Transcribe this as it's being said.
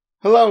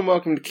Hello and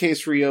welcome to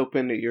Case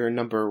Reopened, your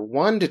number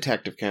one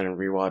Detective Conan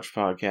Rewatch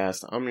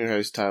podcast. I'm your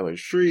host, Tyler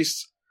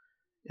Shreese,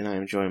 and I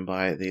am joined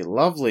by the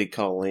lovely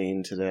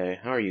Colleen today.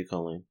 How are you,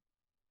 Colleen?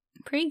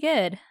 Pretty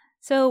good.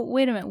 So,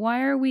 wait a minute,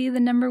 why are we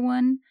the number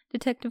one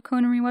Detective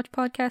Conan Rewatch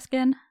podcast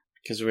again?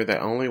 Because we're the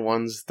only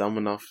ones dumb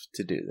enough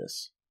to do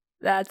this.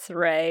 That's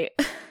right.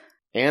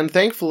 And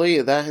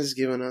thankfully, that has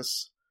given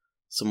us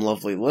some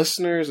lovely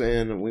listeners,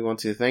 and we want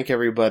to thank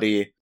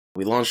everybody.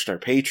 We launched our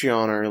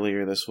Patreon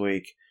earlier this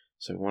week.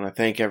 So we want to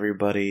thank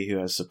everybody who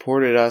has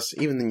supported us,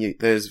 even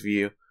those of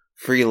you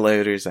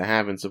freeloaders that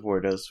haven't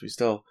supported us. We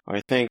still are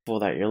thankful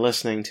that you're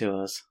listening to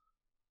us.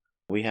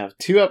 We have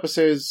 2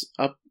 episodes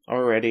up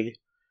already.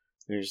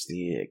 There's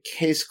the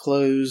Case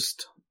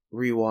Closed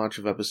rewatch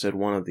of episode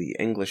 1 of the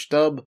English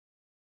dub.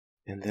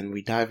 And then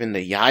we dive into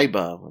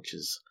Yaiba, which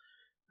is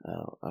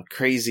a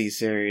crazy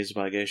series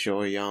by Gosho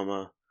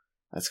Oyama.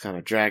 That's kind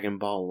of Dragon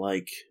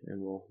Ball-like,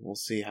 and we'll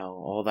see how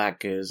all that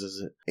goes.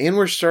 And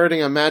we're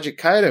starting a Magic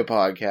Kaido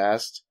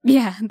podcast.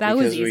 Yeah, that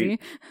was easy.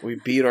 We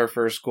beat our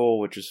first goal,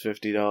 which was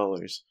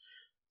 $50.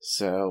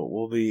 So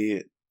we'll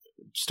be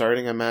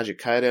starting a Magic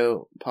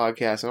Kaido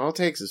podcast, and all it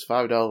takes is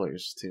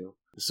 $5 to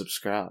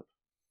subscribe.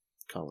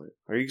 Colin,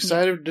 are you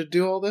excited to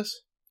do all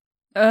this?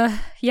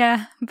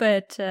 Yeah,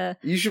 but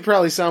you should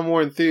probably sound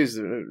more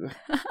enthused.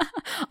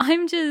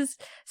 I'm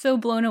just so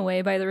blown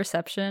away by the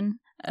reception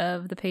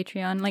of the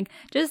Patreon. Like,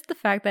 just the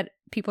fact that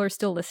people are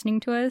still listening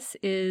to us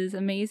is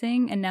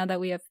amazing. And now that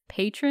we have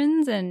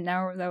patrons, and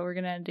now that we're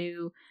gonna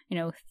do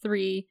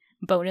 3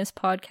 bonus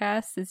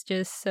podcasts, it's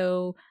just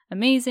so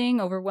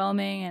amazing,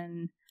 overwhelming,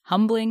 and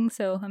humbling.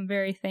 So I'm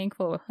very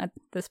thankful at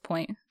this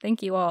point.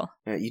 Thank you all.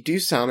 Yeah, you do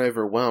sound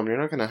overwhelmed.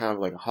 You're not gonna have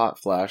like a hot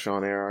flash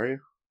on air, are you?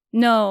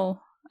 No,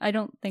 I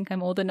don't think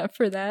I'm old enough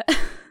for that.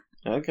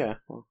 Okay,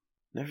 well,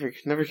 never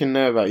can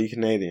know about you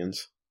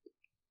Canadians.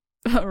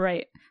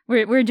 Right.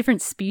 We're a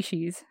different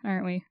species,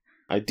 aren't we?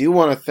 I do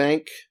want to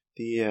thank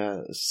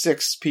the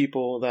 6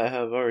 people that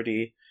have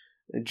already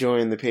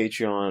joined the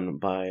Patreon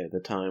by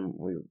the time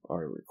we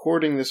are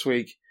recording this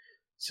week.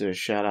 So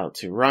shout out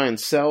to Ryan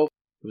Self,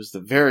 who was the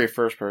very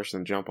first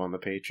person to jump on the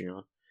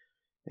Patreon.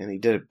 And he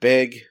did it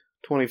big,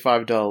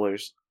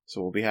 $25.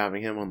 So we'll be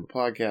having him on the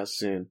podcast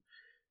soon.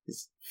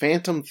 He's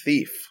Phantom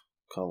Thief,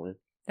 Colin.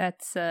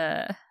 That's,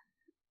 not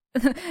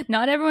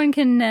everyone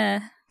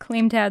can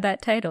claim to have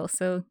that title,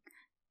 so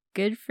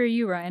good for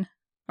you, Ryan.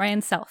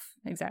 Ryan Self,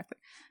 exactly.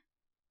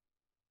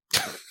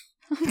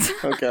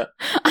 Okay.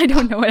 I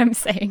don't know what I'm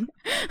saying.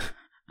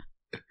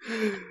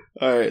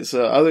 Alright,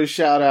 so other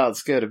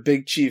shout-outs go to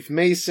Big Chief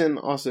Mason,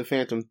 also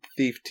Phantom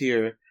Thief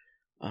tier,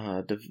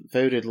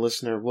 devoted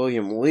listener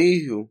William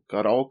Lee, who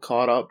got all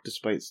caught up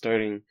despite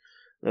starting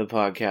the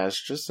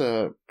podcast just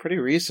pretty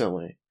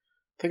recently.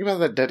 Think about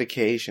that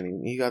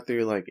dedication. He got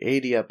through like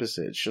 80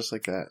 episodes just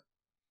like that.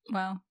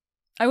 Wow.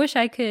 I wish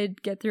I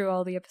could get through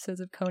all the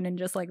episodes of Conan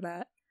just like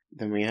that.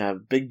 Then we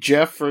have Big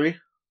Jeffrey.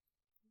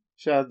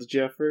 Shout out to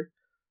Jeffrey.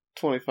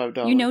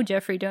 $25. You know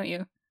Jeffrey, don't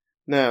you?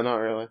 No, not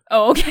really.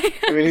 Oh, okay.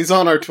 I mean, he's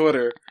on our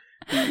Twitter.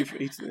 He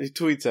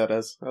tweets at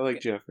us. I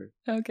like Jeffrey.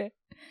 Okay.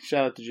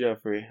 Shout out to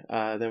Jeffrey.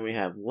 Then we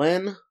have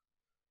Len,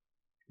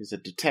 who's a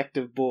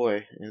detective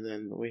boy. And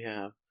then we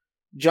have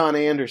John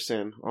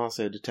Anderson,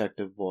 also a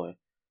detective boy.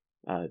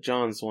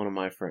 John's one of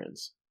my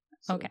friends.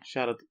 So okay.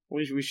 Shout out.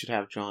 We should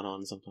have John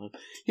on sometime.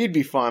 He'd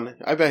be fun.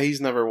 I bet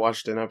he's never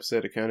watched an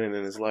episode of Conan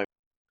in his life.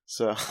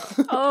 So.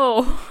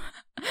 Oh.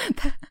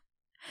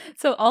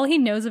 So all he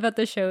knows about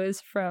the show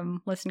is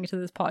from listening to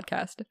this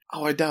podcast.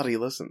 Oh, I doubt he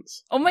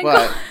listens. Oh my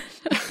god.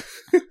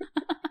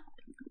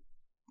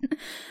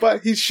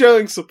 But he's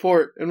showing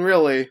support, and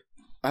really,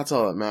 that's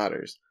all that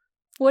matters.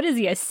 What is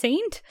he, a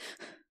saint?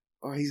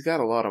 Oh, he's got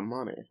a lot of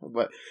money.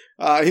 But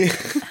oh,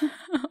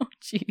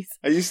 jeez.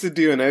 I used to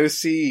do an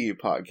OC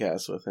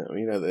podcast with him.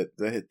 You know, the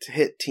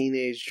hit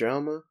teenage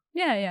drama?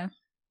 Yeah.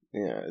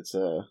 Yeah, it's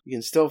you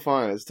can still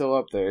find it. It's still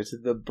up there. It's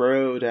at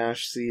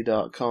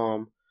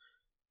thebro-c.com.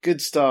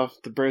 Good stuff.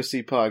 The Bro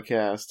C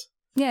podcast.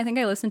 Yeah, I think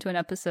I listened to an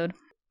episode.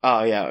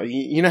 Oh, yeah.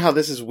 You know how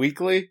this is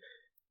weekly?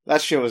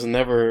 That show was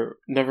never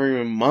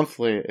even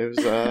monthly. It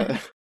was,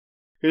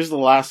 here's the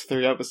last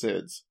 3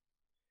 episodes.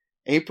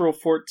 April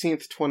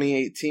 14th,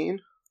 2018.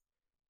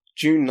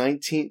 June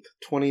 19th,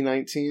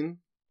 2019.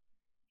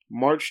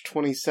 March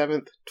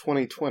 27th,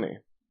 2020.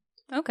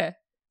 Okay.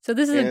 So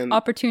this is an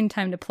opportune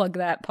time to plug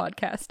that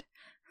podcast.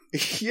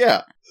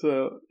 Yeah.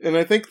 So, and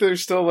I think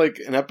there's still like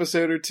an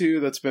episode or 2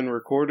 that's been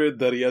recorded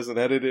that he hasn't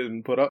edited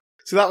and put up.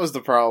 So that was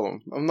the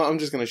problem. I'm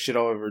just going to shit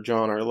all over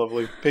John, our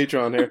lovely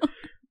patron here.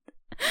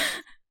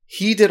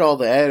 He did all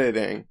the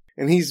editing,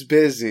 and he's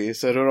busy,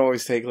 so it'll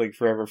always take like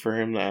forever for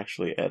him to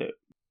actually edit.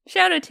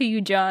 Shout out to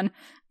you, John.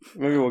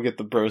 Maybe we'll get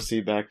the Bro C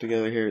back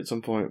together here at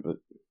some point, but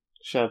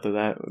shout out to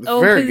that.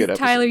 Very good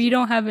episode. Tyler, you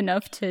don't have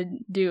enough to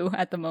do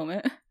at the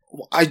moment.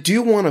 Well, I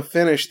do want to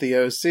finish the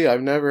OC.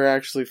 I've never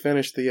actually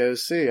finished the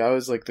OC. I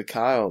was like the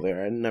Kyle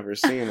there. I'd never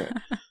seen it.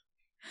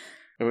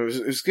 I mean,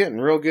 it was getting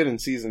real good in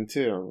season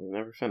 2. I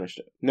never finished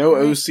it. No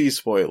OC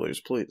spoilers,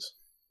 please.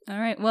 All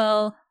right.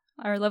 Well,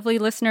 our lovely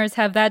listeners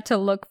have that to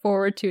look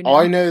forward to now. All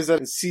I know is that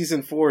in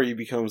season 4 he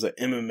becomes an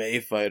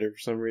MMA fighter for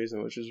some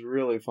reason, which is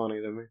really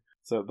funny to me.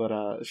 So,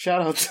 but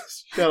shout out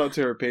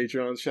to our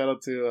Patreons, shout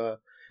out to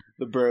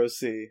the Bro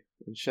C,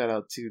 and shout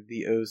out to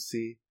the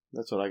OC.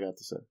 That's what I got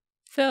to say.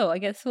 So, I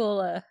guess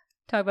we'll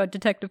talk about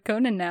Detective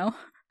Conan now.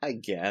 I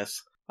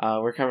guess.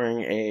 We're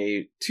covering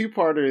a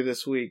 2-parter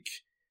this week,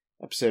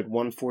 episode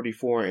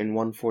 144 and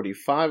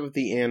 145 of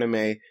the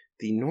anime,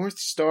 The North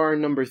Star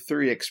No.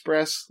 3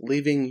 Express,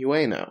 Leaving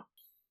Ueno.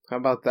 How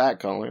about that,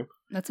 Colleen?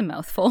 That's a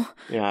mouthful.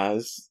 Yeah,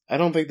 I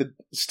don't think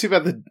it's too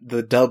bad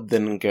the dub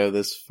didn't go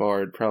this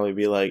far. It'd probably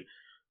be like,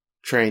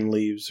 train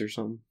leaves or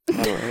something.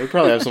 I don't know. It'd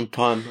probably have some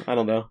pun. I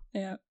don't know.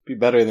 Yeah. Be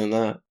better than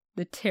that.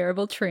 The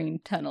terrible train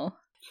tunnel.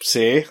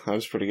 See? That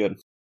was pretty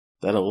good.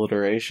 That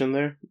alliteration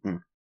there? Mm.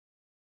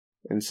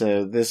 And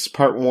so this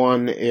part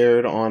 1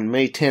 aired on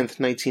May 10th,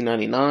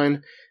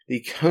 1999.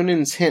 The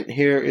Conan's hint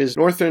here is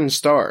Northern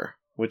Star,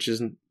 which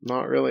is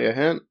not really a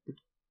hint.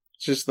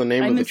 It's just the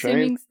name of the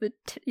train.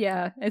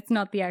 It's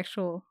not the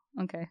actual...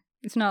 Okay.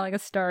 It's not like a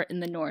star in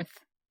the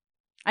north.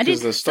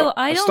 A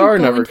star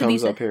never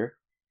comes up here.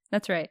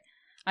 That's right.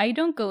 I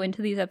don't go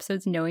into these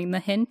episodes knowing the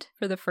hint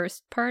for the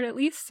first part, at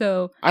least,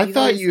 so... I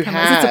thought you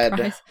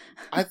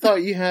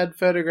had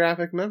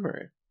photographic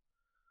memory.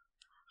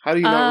 How do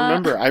you not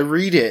remember? I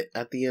read it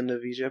at the end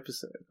of each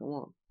episode. Come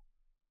on.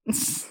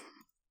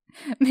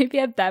 Maybe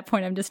at that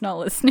point I'm just not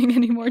listening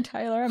anymore,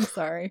 Tyler. I'm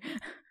sorry.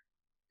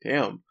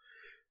 Damn.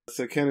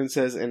 So Conan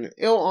says, an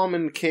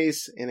ill-omened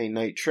case in a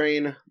night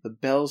train. The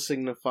bell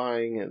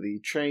signifying the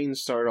train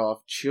start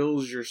off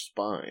chills your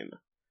spine.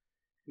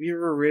 Have you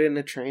ever ridden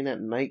a train at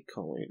night,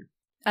 Colleen?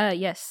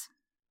 Yes.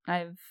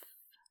 I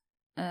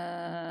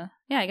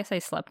guess I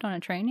slept on a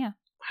train, yeah.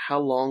 How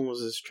long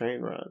was this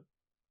train ride?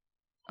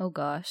 Oh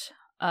gosh.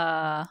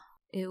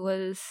 It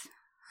was,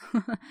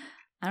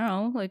 I don't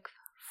know, like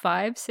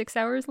 5-6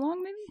 hours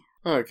long,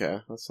 maybe? Okay,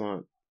 that's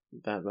not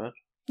that bad.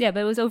 Yeah,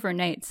 but it was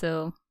overnight,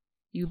 so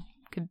you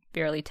could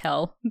barely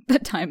tell the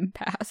time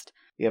passed.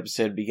 The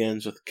episode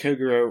begins with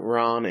Kogoro,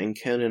 Ran, and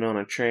Conan on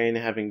a train,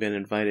 having been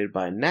invited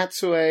by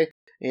Natsue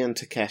and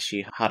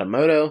Takeshi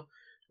Hatamoto,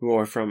 who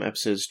are from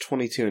episodes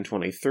 22 and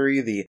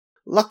 23, the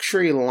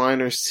luxury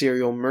liner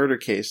serial murder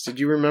case. Did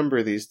you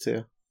remember these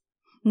two?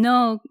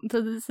 No,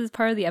 so this is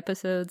part of the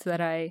episodes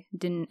that I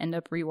didn't end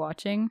up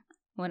rewatching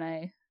when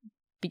I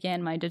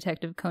began my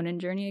Detective Conan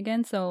journey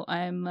again, so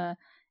I'm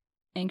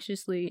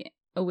anxiously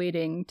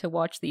awaiting to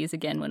watch these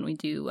again when we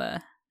do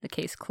the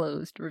Case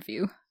Closed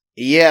review.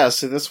 Yeah,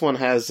 so this one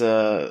has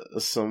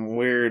some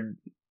weird,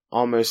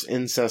 almost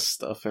incest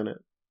stuff in it.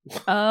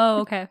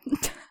 Oh, okay.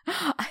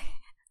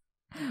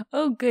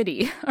 Oh,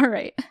 goody. All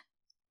right.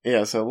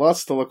 Yeah, so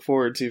lots to look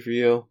forward to for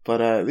you.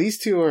 But these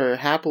two are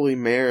happily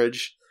married,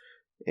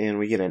 and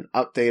we get an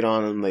update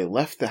on them. They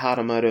left the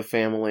Hatamoto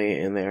family,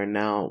 and they are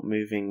now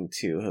moving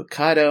to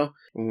Hokkaido.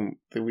 And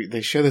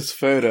they show this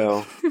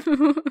photo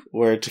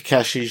where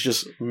Takeshi's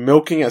just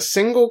milking a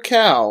single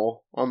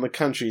cow on the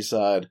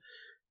countryside,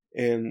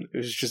 and it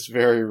was just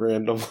very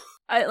random.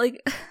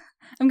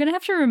 I'm gonna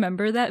have to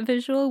remember that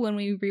visual when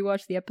we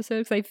rewatch the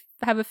episode, because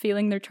I have a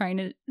feeling they're trying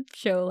to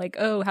show, like,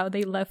 oh, how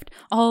they left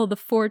all the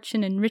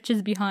fortune and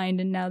riches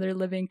behind, and now they're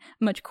living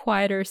a much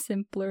quieter,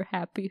 simpler,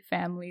 happy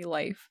family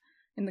life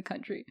in the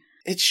country.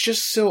 It's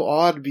just so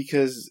odd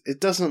because it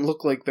doesn't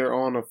look like they're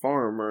on a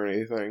farm or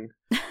anything.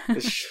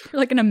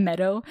 Like in a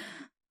meadow.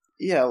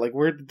 Yeah, like,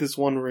 where did this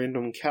one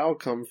random cow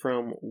come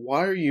from?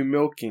 Why are you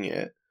milking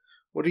it?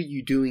 What are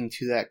you doing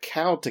to that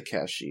cow,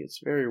 Takeshi? It's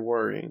very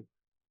worrying.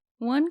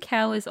 One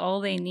cow is all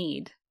they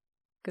need,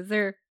 because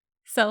they're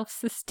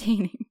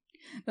self-sustaining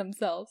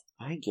themselves.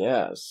 I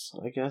guess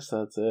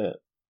that's it.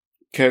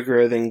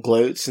 Kogoro then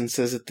gloats and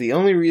says that the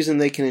only reason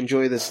they can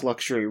enjoy this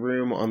luxury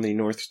room on the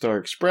North Star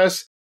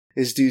Express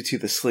is due to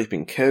the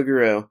sleeping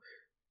Kogoro,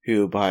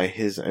 who, by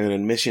his own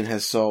admission,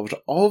 has solved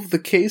all of the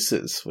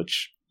cases,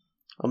 which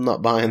I'm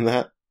not buying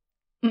that.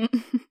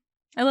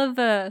 I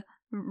love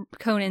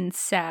Conan's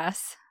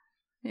sass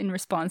in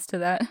response to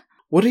that.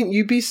 Wouldn't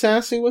you be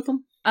sassy with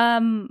him?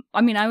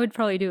 I mean, I would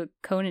probably do what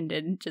Conan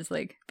did, just,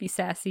 like, be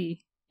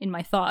sassy in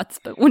my thoughts,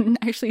 but wouldn't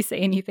actually say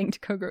anything to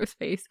Kogoro's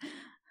face.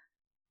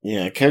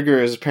 Yeah,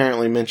 Kogoro has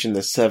apparently mentioned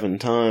this 7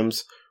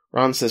 times.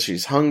 Ran says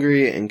she's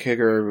hungry, and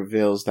Kogoro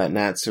reveals that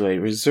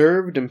Natsue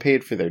reserved and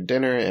paid for their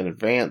dinner in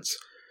advance.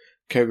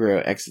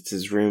 Kogoro exits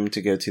his room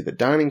to go to the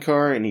dining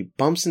car, and he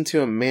bumps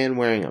into a man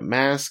wearing a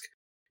mask,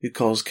 who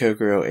calls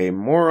Kogoro a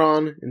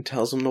moron and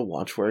tells him to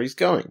watch where he's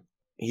going.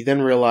 He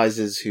then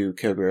realizes who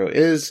Kogoro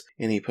is,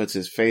 and he puts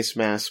his face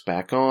mask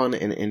back on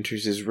and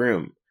enters his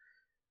room.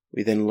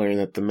 We then learn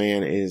that the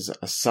man is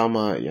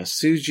Asama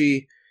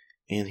Yasuji,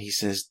 and he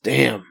says,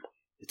 "Damn,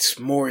 it's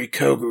Mori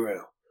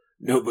Kogoro.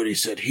 Nobody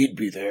said he'd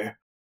be there."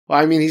 Well,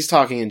 I mean, he's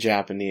talking in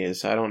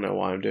Japanese, so I don't know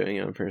why I'm doing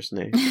an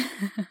impersonation.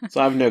 So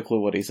I have no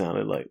clue what he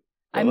sounded like.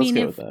 I mean,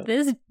 if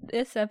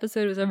this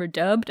episode was ever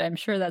dubbed, I'm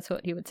sure that's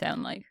what he would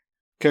sound like.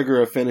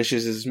 Kogoro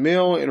finishes his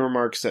meal and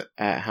remarks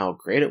at how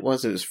great it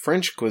was. It was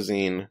French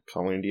cuisine.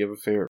 Colleen, do you have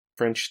a favorite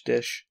French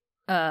dish?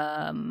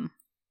 I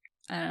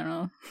I don't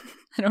know.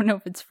 I don't know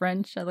if it's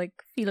French. I like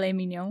filet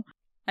mignon.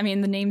 I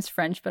mean, the name's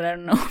French, but I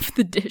don't know if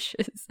the dish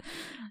is.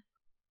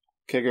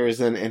 Kogoro is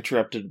then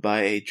interrupted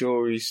by a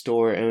jewelry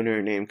store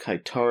owner named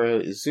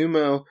Kaitaro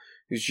Izumo,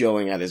 who's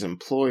yelling at his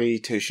employee,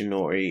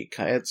 Toshinori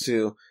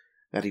Kaetsu,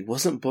 that he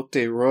wasn't booked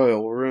a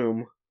royal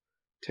room.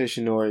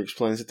 Toshinori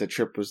explains that the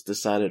trip was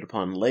decided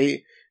upon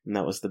late, and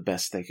that was the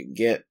best they could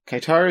get.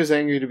 Kaitaro is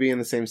angry to be in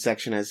the same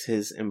section as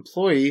his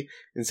employee,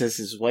 and says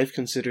his wife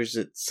considers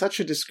it such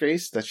a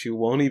disgrace that she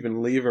won't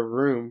even leave her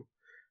room.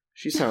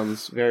 She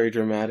sounds very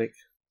dramatic.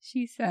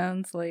 She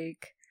sounds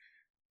like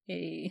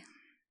a...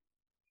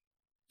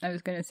 I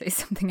was going to say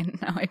something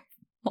and now I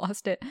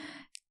lost it.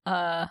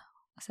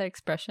 What's that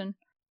expression?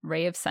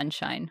 Ray of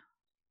sunshine.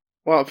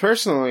 Well,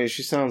 personally,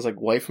 she sounds like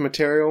wife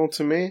material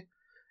to me.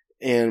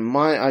 And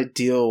my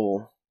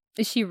ideal...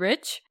 Is she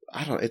rich?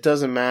 It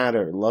doesn't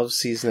matter. Love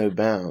sees no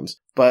bounds.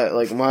 But,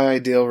 like, my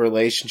ideal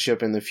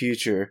relationship in the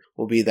future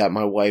will be that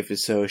my wife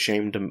is so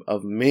ashamed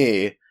of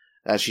me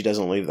that she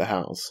doesn't leave the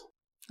house.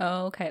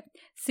 Oh, okay.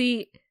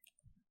 See,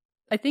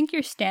 I think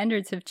your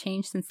standards have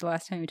changed since the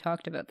last time we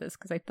talked about this,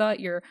 because I thought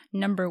your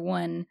number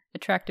one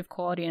attractive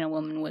quality in a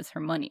woman was her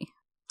money.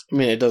 I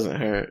mean, it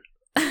doesn't hurt.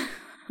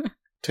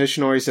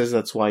 Toshinori says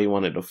that's why he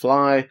wanted to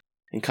fly,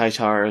 and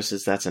Kaitaro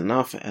says that's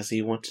enough, as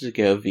he wanted to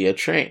go via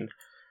train.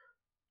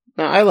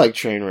 Now, I like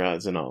train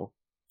rides and all,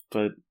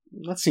 but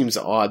that seems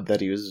odd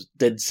that he was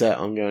dead set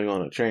on going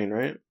on a train,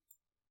 right?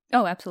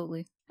 Oh,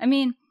 absolutely. I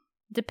mean,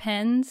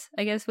 depends,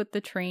 I guess, with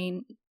the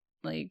train.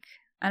 Like,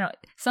 I don't...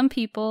 Some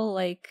people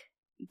like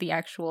the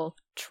actual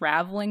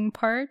traveling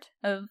part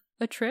of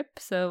a trip,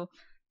 so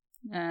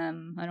I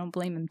don't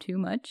blame him too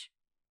much.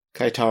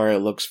 Kaitaro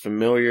looks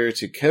familiar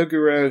to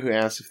Kogoro, who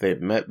asks if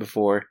they've met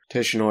before.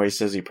 Toshinori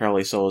says he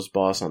probably saw his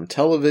boss on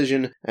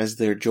television, as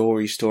their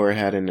jewelry store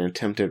had an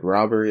attempted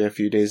robbery a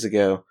few days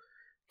ago.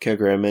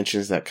 Kogoro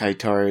mentions that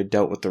Kaitaro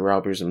dealt with the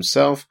robbers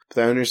himself, but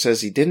the owner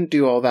says he didn't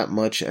do all that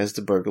much as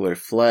the burglar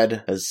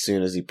fled as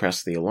soon as he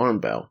pressed the alarm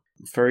bell.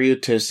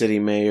 Furioto City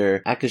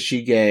Mayor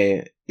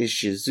Akashige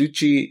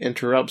Ishizuchi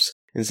interrupts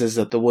and says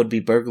that the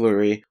would-be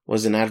burglary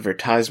was an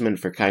advertisement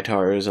for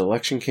Kaitaro's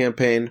election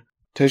campaign.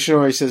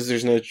 Toshinori says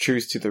there's no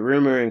truth to the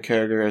rumor, and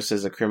Kogoro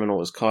says the criminal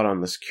was caught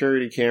on the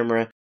security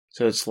camera,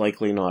 so it's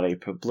likely not a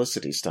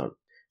publicity stunt.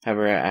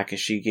 However,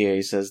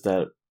 Akashige says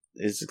that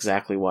is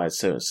exactly why it's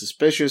so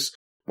suspicious.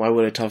 Why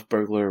would a tough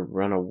burglar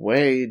run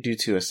away due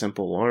to a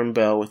simple alarm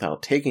bell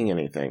without taking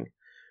anything?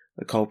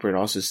 The culprit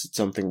also said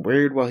something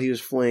weird while he was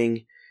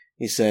fleeing.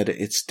 He said,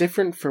 "It's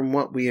different from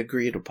what we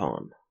agreed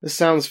upon." This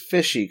sounds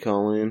fishy,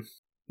 Colleen.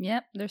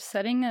 Yep, they're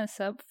setting us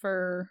up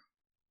for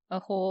a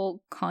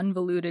whole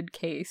convoluted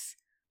case.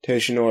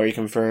 Toshinori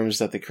confirms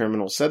that the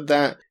criminal said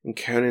that, and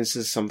Conan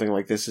says something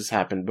like this has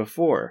happened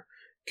before.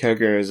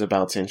 Kogoro is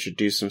about to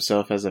introduce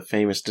himself as a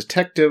famous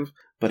detective,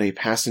 but a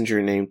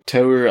passenger named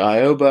Toru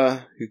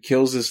Aoba, who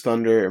kills his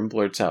thunder and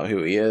blurts out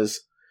who he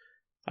is.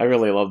 I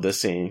really love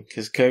this scene,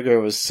 because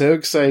Kogoro was so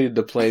excited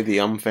to play the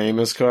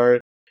famous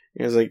card.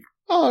 He was like,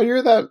 "Oh,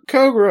 you're that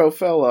Kogoro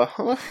fella,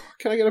 huh?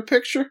 Can I get a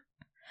picture?"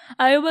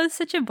 Aoba was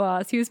such a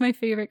boss. He was my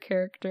favorite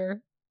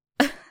character.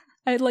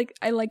 I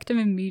liked him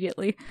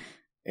immediately.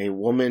 A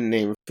woman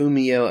named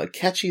Fumio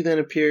Akechi then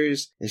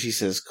appears, and she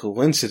says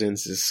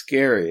coincidence is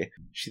scary.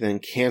 She then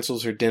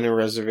cancels her dinner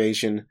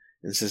reservation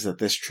and says that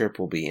this trip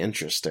will be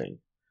interesting.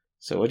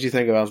 So what do you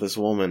think about this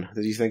woman?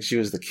 Did you think she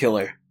was the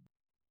killer?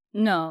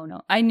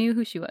 No. I knew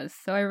who she was,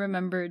 so I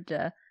remembered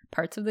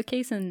parts of the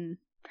case, and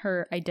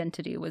her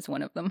identity was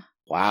one of them.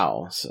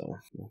 Wow, so,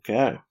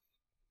 okay.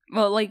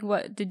 Well, like,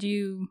 what did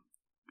you...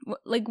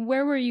 Like,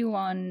 where were you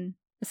on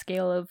a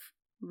scale of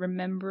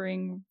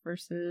remembering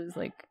versus,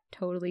 like,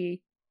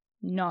 totally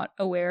not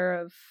aware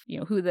of,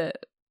 who the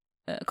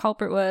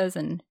culprit was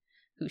and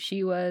who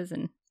she was?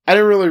 And I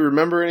didn't really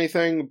remember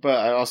anything, but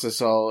I also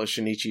saw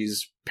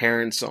Shinichi's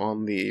parents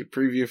on the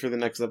preview for the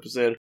next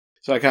episode,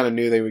 so I kind of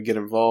knew they would get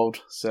involved,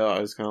 so I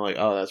was kind of like,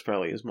 oh, that's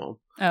probably his mom.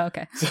 Oh,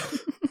 okay.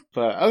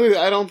 But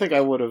I don't think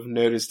I would have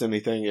noticed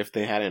anything if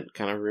they hadn't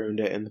kind of ruined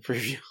it in the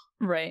preview.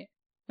 Right.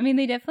 I mean,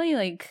 they definitely,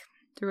 like,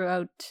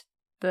 throughout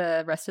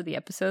the rest of the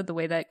episode, the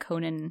way that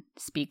Conan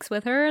speaks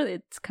with her,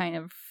 it's kind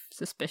of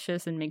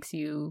suspicious and makes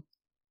you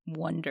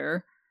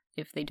wonder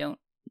if they don't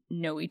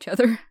know each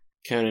other.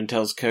 Conan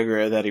tells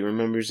Kogoro that he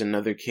remembers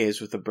another case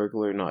with a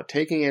burglar not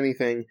taking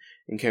anything,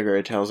 and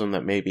Kogoro tells him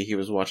that maybe he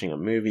was watching a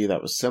movie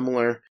that was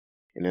similar.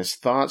 In his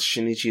thoughts,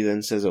 Shinichi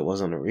then says it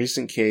wasn't a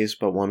recent case,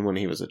 but one when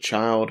he was a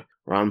child.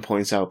 Ron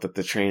points out that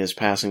the train is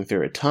passing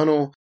through a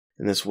tunnel,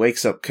 and this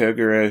wakes up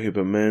Kogoro, who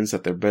bemoans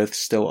that they're both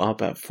still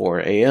up at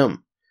 4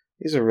 a.m.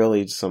 These are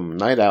really some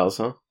night owls,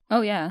 huh?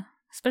 Oh, yeah.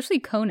 Especially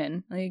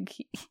Conan. Like,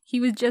 he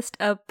was just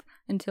up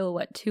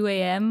until, 2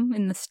 a.m.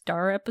 in the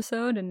Star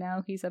episode, and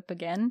now he's up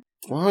again.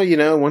 Well,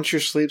 once your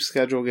sleep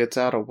schedule gets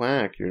out of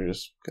whack, you're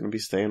just going to be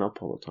staying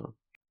up all the time.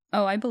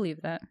 Oh, I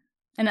believe that.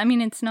 And I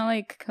mean, it's not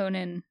like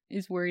Conan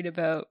is worried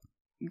about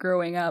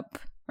growing up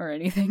or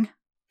anything.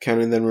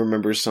 Conan then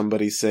remembers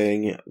somebody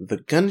saying, "The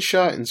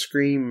gunshot and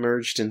scream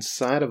merged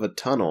inside of a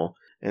tunnel,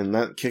 And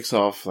that kicks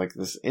off like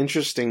this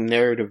interesting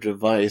narrative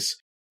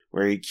device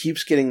where he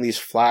keeps getting these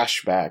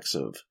flashbacks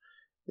of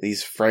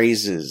these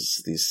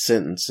phrases, these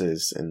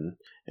sentences, and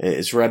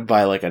it's read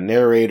by like a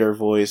narrator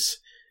voice.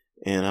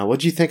 And what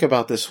do you think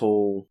about this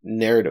whole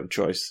narrative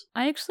choice?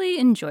 I actually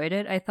enjoyed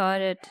it. I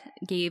thought it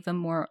gave a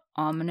more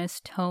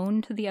ominous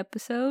tone to the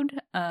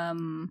episode.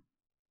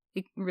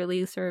 It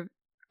really sort of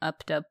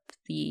upped up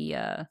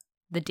the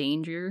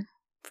danger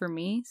for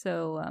me.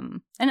 So,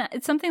 and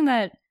it's something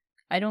that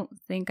I don't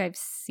think I've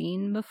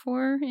seen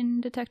before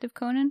in Detective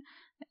Conan.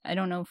 I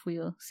don't know if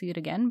we'll see it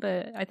again,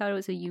 but I thought it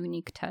was a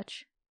unique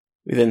touch.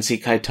 We then see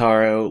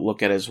Kaitaro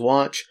look at his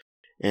watch,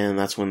 and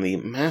that's when the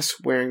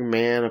mask-wearing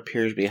man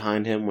appears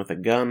behind him with a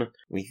gun.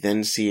 We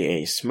then see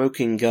a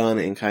smoking gun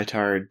and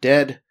Kaitaro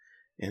dead,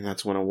 and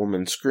that's when a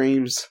woman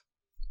screams.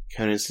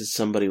 Conan says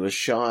somebody was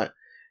shot,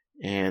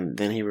 and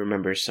then he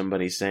remembers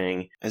somebody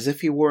saying, as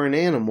if he were an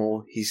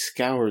animal, he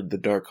scoured the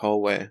dark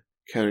hallway.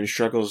 Conan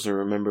struggles to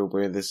remember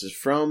where this is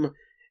from,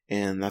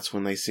 and that's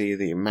when they see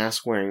the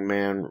mask-wearing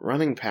man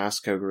running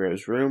past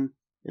Kogoro's room.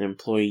 An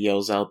employee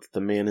yells out that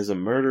the man is a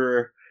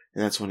murderer,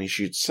 and that's when he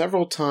shoots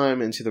several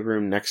times into the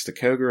room next to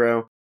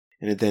Kogoro,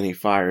 and then he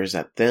fires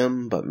at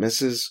them, but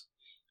misses.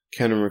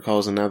 Conan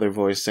recalls another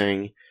voice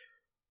saying,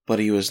 but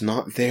he was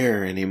not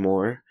there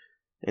anymore,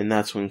 and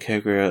that's when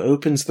Kogoro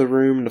opens the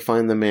room to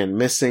find the man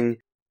missing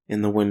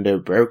and the window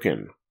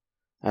broken.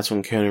 That's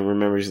when Conan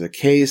remembers the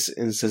case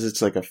and says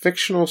it's like a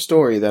fictional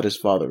story that his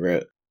father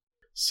wrote.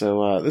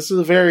 So this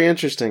is very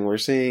interesting. We're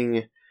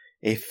seeing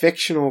a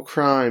fictional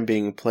crime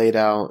being played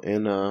out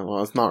in,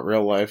 well, it's not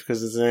real life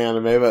because it's an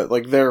anime, but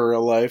like their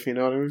real life, you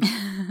know what I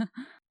mean?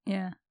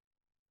 Yeah.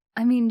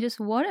 I mean, just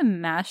what a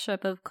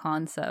mashup of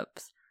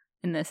concepts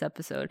in this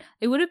episode.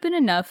 It would have been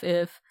enough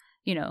if,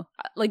 you know,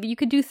 like you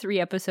could do 3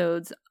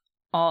 episodes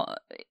all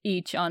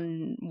each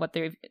on what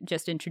they've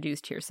just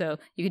introduced here. So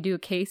you could do a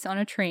case on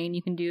a train,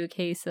 you can do a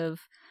case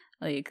of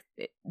like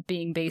it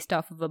being based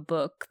off of a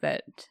book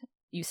that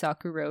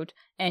Yusaku wrote,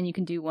 and you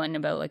can do one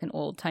about like an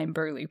old time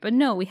burglary. But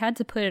no, we had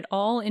to put it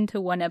all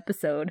into one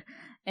episode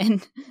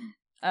and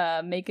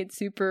make it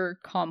super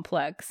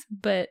complex.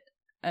 But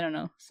I don't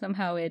know,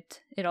 somehow it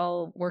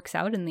all works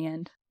out in the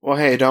end. Well,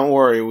 hey, don't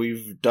worry.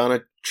 We've done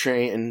a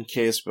train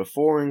case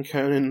before in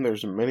Conan.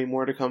 There's many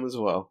more to come as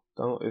well.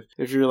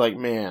 If you're like,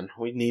 man,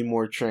 we need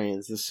more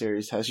trains, this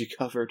series has you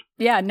covered.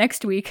 Yeah,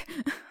 next week.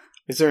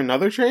 Is there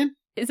another train?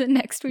 Is it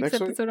next week's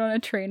episode on a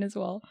train as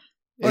well?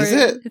 Or is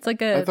it? It's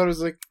like a I thought it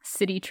was like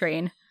city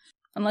train.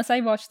 Unless I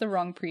watched the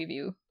wrong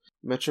preview.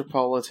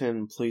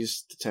 Metropolitan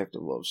Police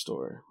Detective Love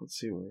Story. Let's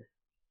see where.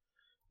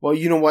 Well,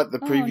 you know what? The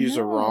previews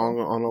are wrong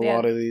on a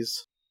lot of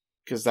these.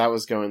 Because that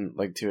was going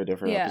like to a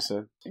different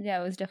episode. Yeah,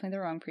 it was definitely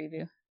the wrong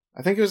preview.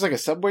 I think it was like a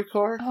subway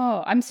car.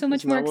 Oh, I'm so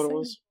much more excited. What it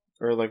was?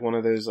 Or like one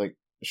of those like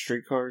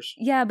street cars?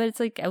 Yeah, but it's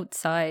like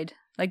outside.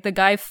 Like the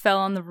guy fell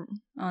on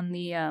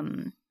the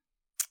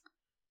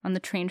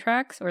train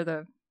tracks or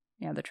the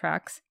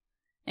tracks.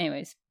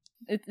 Anyways,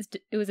 it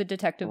was a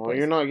detective. Well,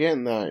 you're not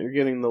getting that. You're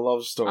getting the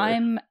love story.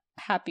 I'm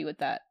happy with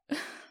that.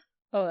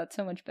 Oh, that's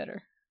so much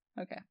better.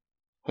 Okay.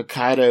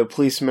 Hokkaido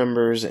police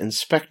members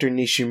Inspector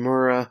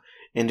Nishimura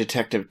and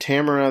Detective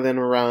Tamara then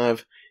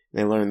arrive.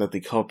 They learn that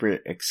the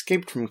culprit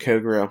escaped from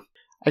Kogoro.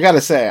 I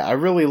gotta say, I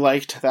really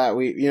liked that.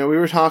 We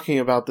were talking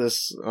about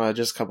this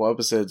just a couple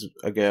episodes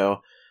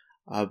ago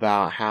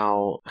about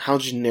how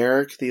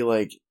generic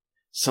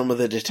some of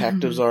the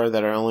detectives are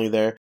that are only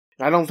there.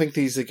 I don't think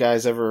these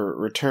guys ever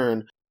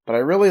return, but I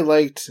really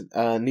liked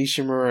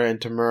Nishimura and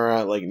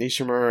Tamura. Like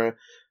Nishimura,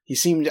 he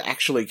seemed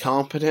actually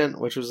competent,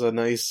 which was a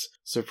nice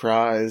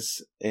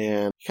surprise,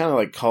 and kind of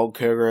like called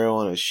Kogoro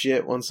on his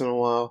shit once in a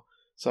while.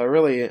 So I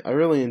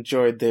really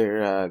enjoyed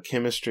their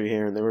chemistry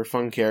here, and they were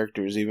fun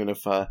characters, even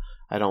if I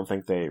don't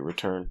think they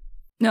return.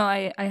 No,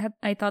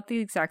 I thought the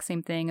exact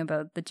same thing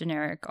about the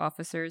generic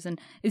officers, and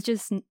it's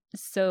just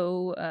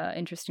so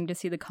interesting to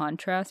see the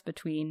contrast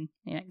between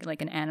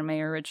like an anime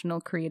original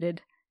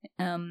created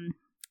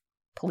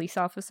police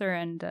officer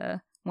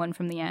and one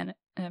from the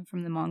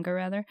manga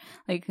rather.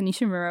 Like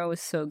Nishimura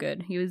was so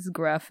good. He was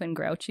gruff and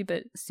grouchy,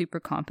 but super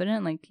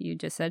competent, like you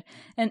just said.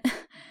 And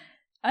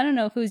I don't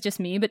know if it was just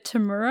me, but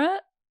Tamura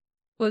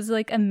was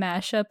like a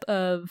mashup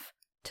of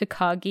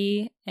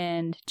Takagi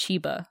and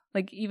Chiba.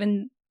 Like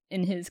even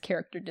in his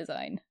character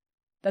design.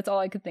 That's all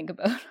I could think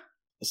about.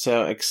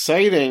 So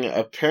exciting.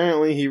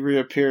 Apparently he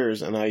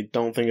reappears, and I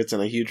don't think it's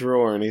in a huge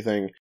role or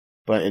anything,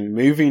 but in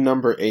movie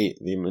number 8,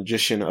 The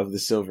Magician of the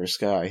Silver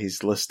Sky,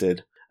 he's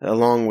listed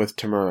along with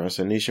Tamura.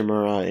 So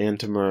Nishimura and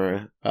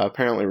Tamura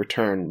apparently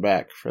return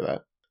back for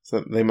that.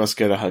 So they must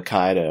go to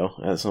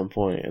Hokkaido at some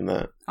point in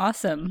that.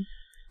 Awesome.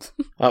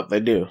 Oh, they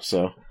do.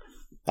 So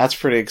that's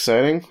pretty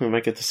exciting. We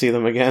might get to see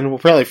them again. We'll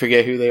probably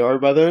forget who they are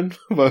by then,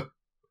 but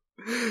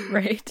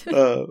right.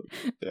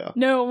 Yeah.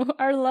 No,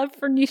 our love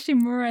for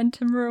Nishimura and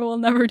Tamura will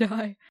never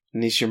die.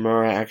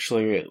 Nishimura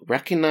actually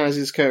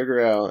recognizes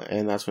Kogoro,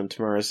 and that's when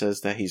Tamura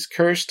says that he's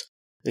cursed.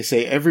 They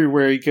say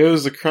everywhere he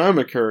goes, a crime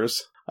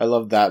occurs. I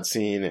love that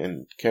scene,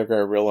 and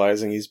Kogoro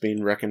realizing he's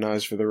being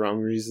recognized for the wrong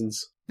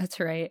reasons. That's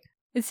right.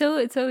 It's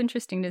so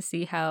interesting to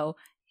see how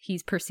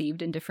he's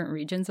perceived in different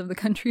regions of the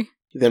country.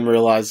 He then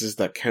realizes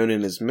that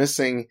Conan is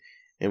missing,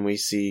 and we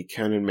see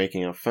Conan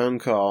making a phone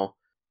call,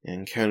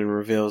 and Conan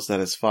reveals that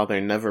his father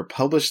never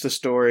published the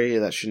story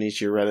that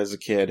Shinichiro read as a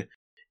kid,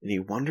 and he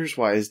wonders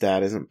why his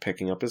dad isn't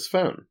picking up his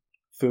phone.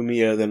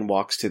 Fumio then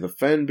walks to the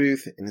phone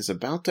booth and is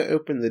about to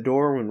open the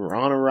door when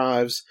Ron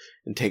arrives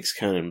and takes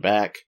Conan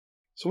back.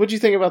 So what do you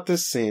think about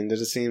this scene? Did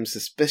it seem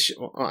suspicious?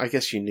 Well, I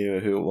guess you knew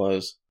who it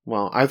was.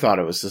 Well, I thought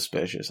it was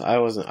suspicious.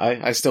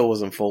 I still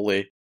wasn't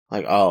fully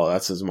like, oh,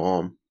 that's his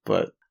mom.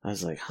 But I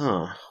was like,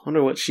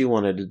 wonder what she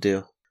wanted to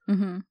do.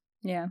 Mm-hmm.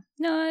 Yeah.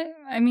 No,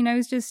 I mean, I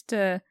was just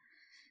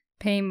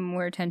paying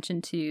more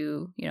attention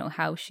to,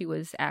 how she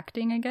was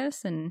acting, I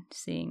guess, and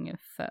seeing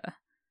if,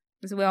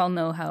 because we all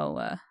know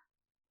how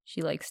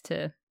she likes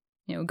to,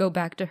 go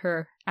back to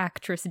her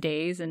actress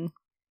days and,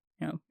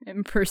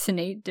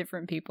 impersonate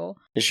different people.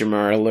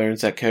 Nishimura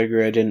learns that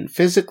Kogoro didn't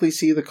physically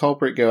see the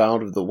culprit go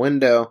out of the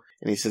window,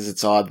 and he says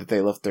it's odd that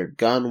they left their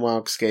gun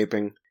while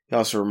escaping. He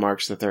also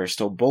remarks that there are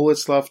still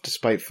bullets left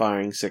despite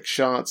firing 6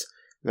 shots,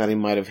 and that he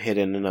might have hid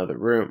in another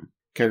room.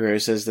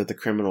 Kogoro says that the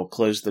criminal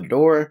closed the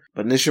door,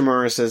 but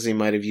Nishimura says he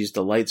might have used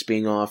the lights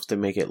being off to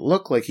make it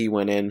look like he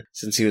went in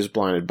since he was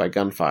blinded by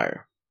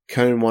gunfire.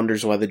 Conan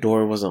wonders why the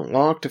door wasn't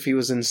locked if he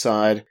was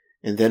inside,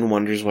 and then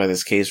wonders why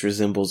this case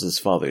resembles his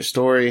father's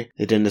story.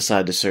 They then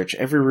decide to search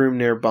every room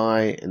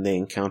nearby, and they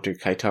encounter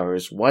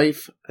Kaitaro's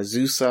wife,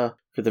 Azusa,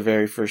 for the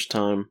very first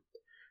time.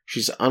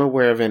 She's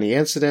unaware of any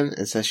incident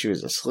and says she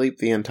was asleep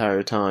the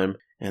entire time,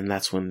 and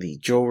that's when the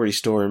jewelry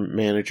store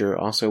manager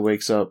also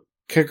wakes up.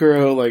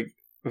 Kogoro,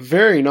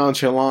 very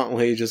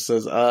nonchalantly just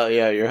says,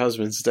 yeah, your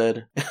husband's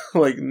dead.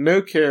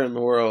 No care in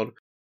the world.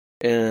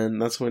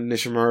 And that's when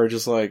Nishimura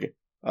just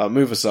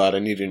move aside, I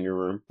need you in your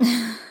room.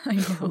 I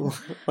know.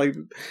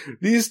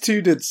 These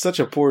two did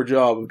such a poor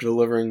job of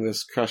delivering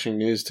this crushing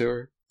news to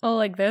her.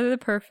 Oh, they're the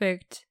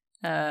perfect,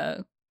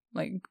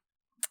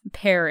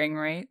 pairing,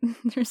 right?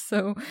 They're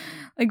so,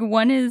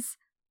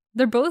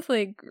 they're both,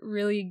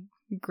 really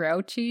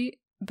grouchy,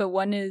 but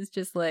one is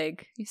just, so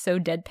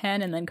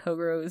deadpan, and then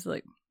Kogoro is,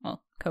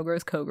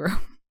 Kogoro's Kogoro.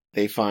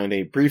 They find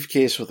a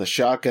briefcase with a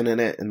shotgun in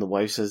it, and the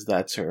wife says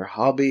that's her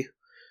hobby.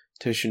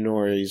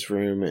 Toshinori's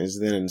room is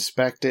then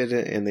inspected,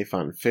 and they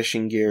find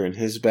fishing gear in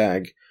his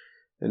bag.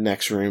 The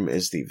next room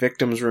is the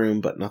victim's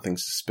room, but nothing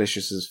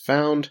suspicious is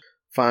found.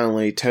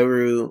 Finally,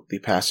 Toru, the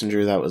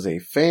passenger that was a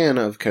fan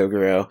of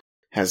Kogoro,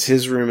 has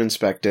his room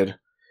inspected.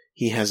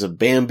 He has a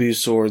bamboo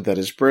sword that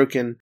is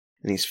broken,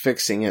 and he's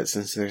fixing it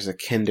since there's a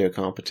kendo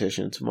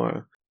competition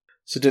tomorrow.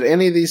 So did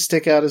any of these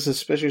stick out as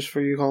suspicious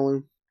for you,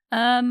 Colin?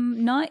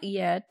 Not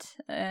yet,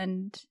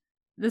 and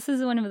this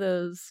is one of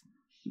those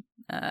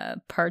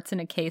parts in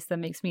a case that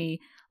makes me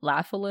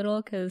laugh a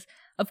little, because,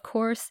 of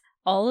course,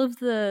 all of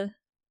the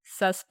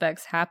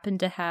suspects happen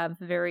to have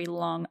very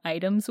long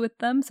items with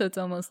them, so it's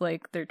almost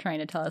like they're trying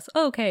to tell us,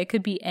 okay, it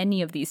could be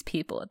any of these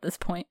people at this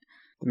point.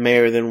 The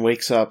mayor then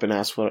wakes up and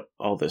asks what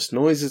all this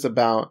noise is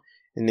about,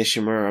 and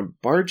Nishimura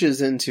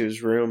barges into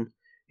his room.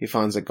 He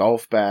finds a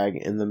golf bag,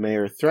 and the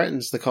mayor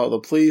threatens to call the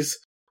police,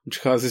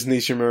 which causes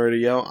Nishimura to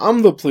yell,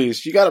 "I'm the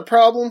police, you got a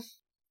problem?"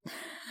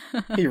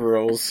 He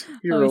rolls.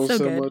 He rolls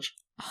so much.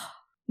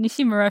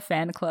 Nishimura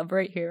fan club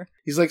right here.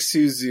 He's like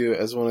Suzu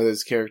as one of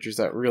those characters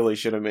that really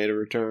should have made a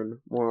return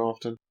more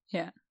often.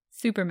 Yeah,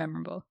 super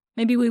memorable.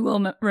 Maybe we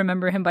will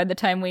remember him by the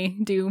time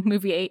we do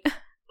movie 8.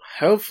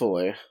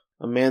 Hopefully.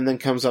 A man then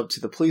comes up to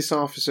the police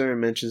officer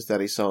and mentions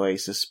that he saw a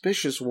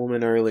suspicious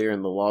woman earlier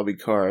in the lobby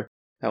car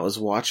that was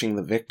watching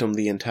the victim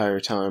the entire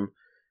time.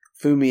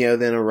 Fumio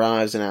then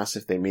arrives and asks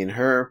if they mean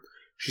her.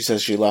 She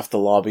says she left the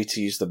lobby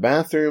to use the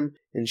bathroom,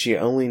 and she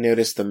only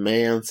noticed the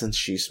man since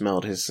she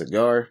smelled his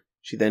cigar.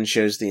 She then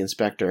shows the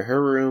inspector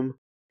her room,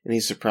 and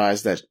he's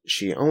surprised that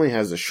she only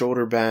has a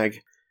shoulder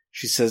bag.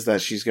 She says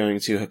that she's going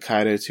to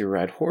Hokkaido to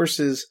ride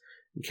horses,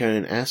 and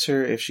Conan asks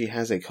her if she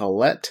has a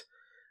Colette,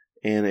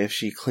 and if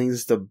she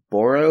cleans the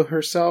Boro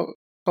herself.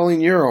 Colleen,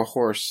 you're a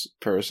horse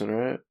person,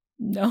 right?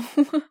 No,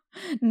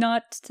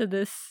 not to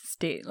this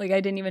state.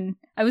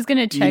 I was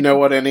gonna check. Do you know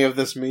what any of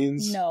this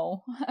means?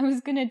 No, I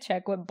was gonna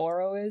check what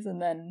Boro is,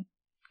 and then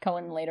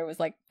Cullen later was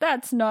like,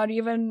 that's not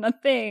even a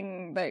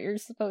thing that you're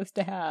supposed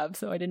to have,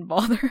 so I didn't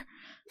bother.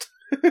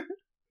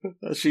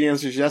 She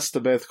answers yes to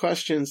both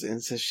questions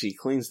and says she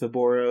cleans the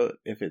Boro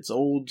if it's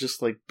old,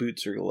 just like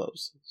boots or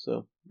gloves.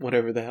 So,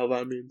 whatever the hell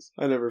that means.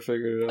 I never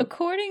figured it out.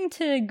 According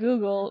to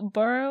Google,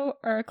 Boro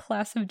are a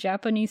class of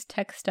Japanese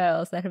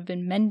textiles that have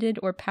been mended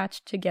or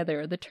patched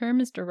together. The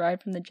term is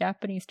derived from the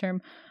Japanese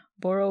term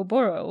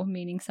boro,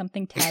 meaning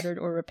something tattered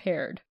or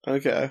repaired.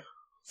 Okay.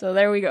 So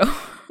there we go.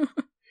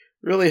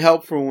 Really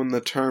helpful when the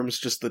term's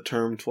just the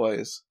term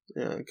twice.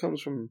 Yeah, it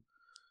comes from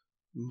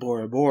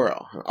Bora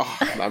Bora. Oh,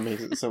 that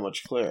makes it so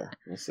much clearer.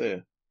 I see.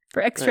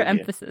 For extra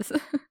emphasis.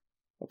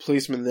 A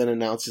policeman then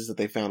announces that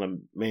they found a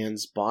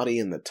man's body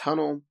in the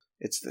tunnel.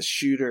 It's the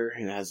shooter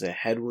who has a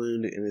head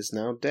wound and is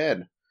now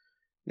dead.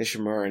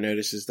 Nishimura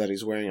notices that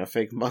he's wearing a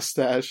fake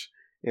mustache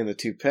and a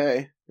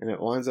toupee, and it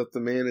winds up the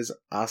man is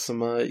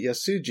Asama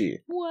Yasuji,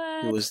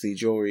 What? who was the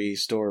jewelry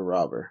store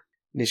robber.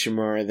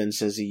 Nishimura then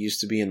says he used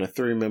to be in a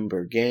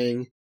 3-member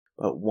gang,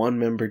 but one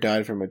member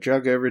died from a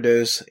drug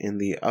overdose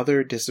and the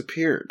other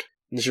disappeared.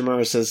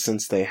 Nishimura says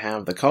since they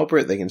have the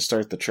culprit, they can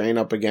start the train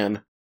up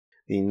again.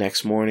 The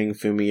next morning,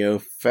 Fumio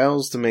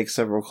fails to make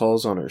several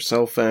calls on her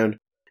cell phone,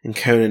 and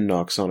Conan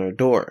knocks on her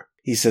door.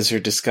 He says her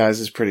disguise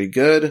is pretty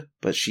good,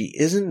 but she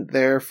isn't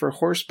there for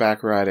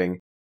horseback riding.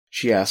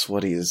 She asks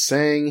what he is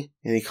saying,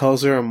 and he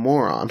calls her a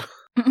moron.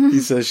 He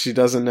says she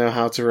doesn't know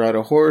how to ride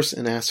a horse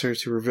and asks her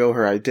to reveal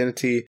her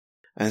identity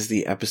as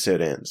the episode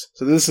ends.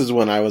 So this is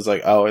when I was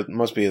like, oh, it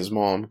must be his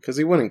mom, because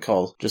he wouldn't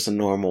call just a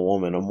normal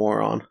woman a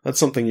moron. That's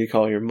something you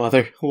call your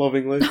mother,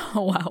 lovingly.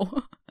 Oh,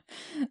 wow.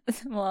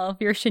 Well, if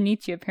you're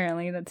Shinichi,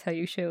 apparently that's how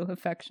you show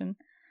affection.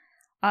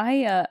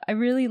 I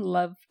really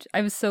loved,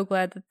 I was so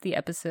glad that the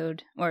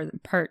episode, or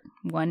part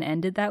 1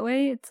 ended that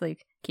way. It's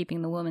like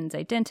keeping the woman's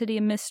identity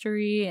a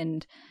mystery,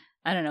 and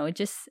I don't know, it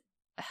just,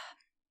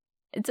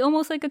 it's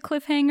almost like a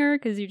cliffhanger,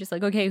 because you're just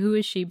like, okay, who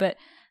is she? But,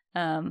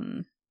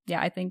 yeah,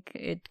 I think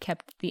it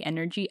kept the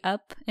energy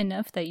up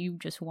enough that you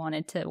just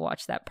wanted to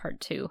watch that part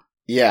 2.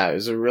 Yeah, it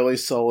was a really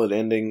solid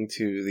ending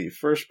to the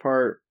first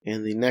part,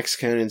 and the next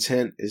Conan's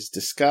hint is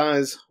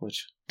disguise,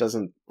 which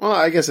doesn't, well,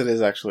 I guess it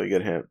is actually a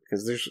good hint,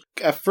 because there's,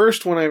 at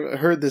first when I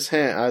heard this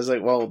hint, I was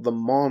like, well, the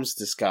mom's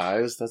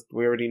disguise,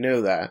 we already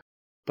know that,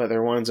 but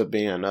there winds up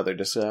being another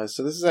disguise,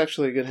 so this is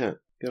actually a good hint.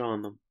 Good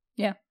on them.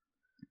 Yeah,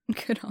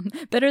 good on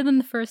them. Better than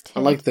the first hint.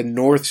 Unlike the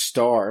North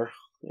Star.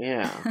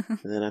 Yeah. And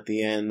then at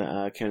the end,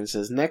 Conan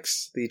says,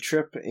 next, the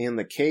trip and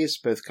the case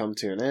both come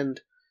to an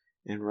end.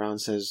 And Ron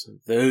says,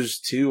 those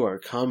two are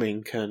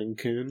coming,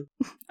 Conan-kun.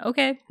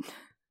 Okay.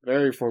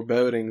 Very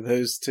foreboding,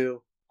 those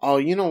two. Oh,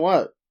 you know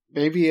what?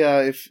 Maybe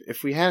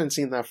if we hadn't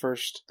seen that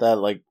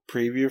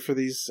preview for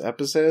these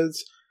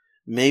episodes,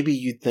 maybe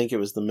you'd think it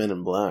was the Men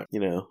in Black. You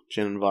know,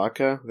 Jin and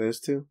Vodka,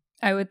 those two.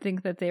 I would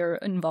think that they were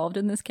involved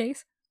in this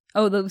case.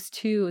 Oh, those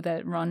two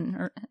that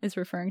Ron is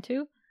referring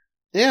to?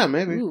 Yeah,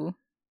 maybe. Ooh.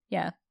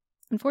 Yeah.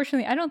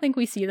 Unfortunately, I don't think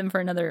we see them for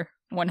another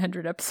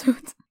 100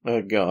 episodes.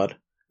 Oh, God.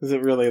 Is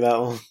it really that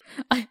long?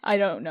 I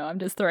don't know. I'm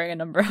just throwing a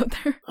number out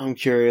there. I'm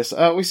curious.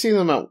 We see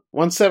them at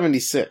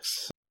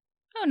 176.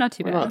 Oh, not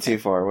too bad. We're not too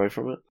far away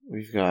from it.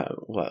 We've got,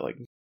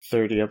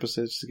 30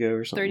 episodes to go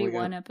or something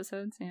 31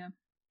 episodes, yeah.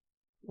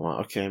 Well,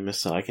 okay,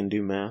 Miss, I can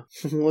do math.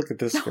 Look at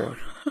this girl.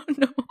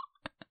 No.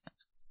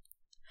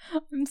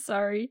 I'm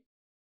sorry.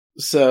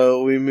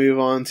 So we move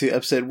on to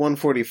episode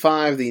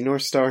 145, the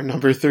North Star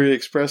number 3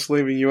 Express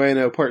leaving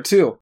Ueno part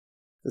 2.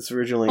 This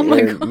originally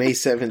aired May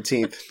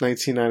 17th,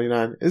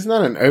 1999. Isn't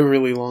that an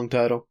overly long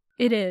title?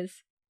 It is.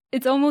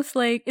 It's almost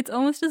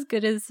as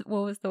good as,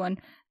 what was the one?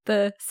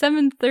 The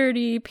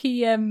 7:30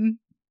 p.m.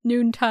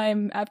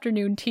 noontime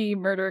afternoon tea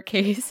murder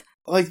case.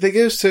 Like, they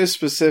go so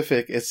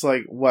specific. It's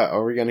like, what,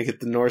 are we going to get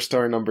the North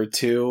Star number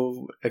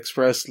 2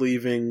 Express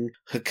leaving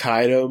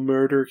Hokkaido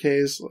murder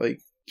case? Like,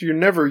 you're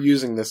never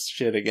using this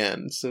shit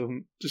again, so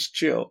just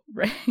chill.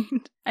 Right.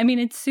 I mean,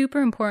 it's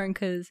super important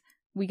because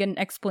we get an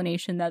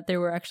explanation that there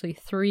were actually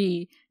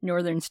 3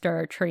 Northern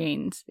Star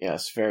trains.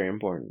 Yes, very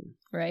important.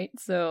 Right?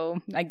 So,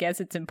 I guess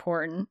it's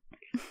important.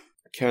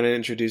 Conan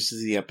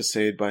introduces the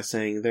episode by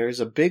saying, there's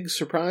a big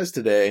surprise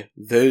today.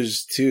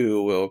 Those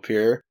two will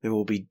appear. There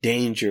will be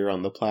danger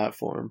on the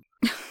platform.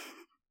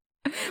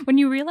 When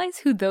you realize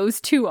who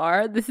those two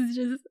are, this is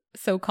just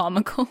so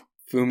comical.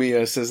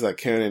 Fumio says that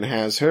Conan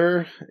has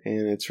her,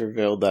 and it's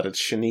revealed that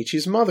it's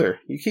Shinichi's mother,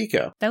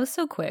 Yukiko. That was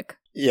so quick.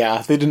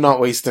 Yeah, they did not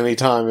waste any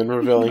time in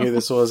revealing who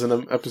this was in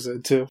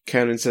episode 2.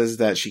 Conan says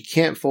that she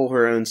can't fool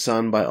her own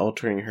son by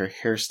altering her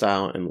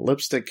hairstyle and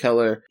lipstick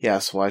color. He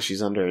asks why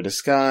she's under a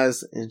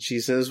disguise, and she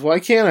says, why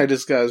can't I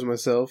disguise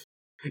myself?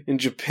 In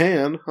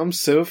Japan, I'm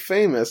so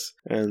famous.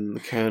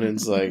 And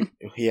Conan's like,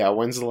 yeah,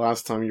 when's the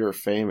last time you were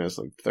famous?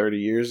 Like 30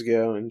 years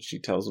ago? And she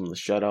tells him to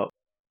shut up.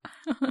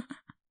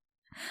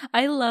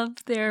 I love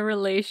their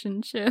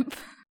relationship.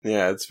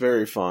 Yeah, it's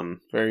very fun.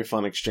 Very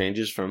fun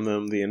exchanges from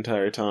them the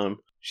entire time.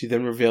 She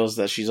then reveals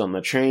that she's on the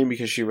train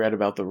because she read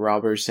about the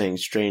robbers saying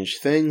strange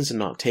things and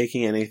not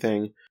taking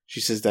anything. She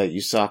says that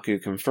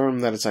Yusaku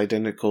confirmed that it's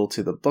identical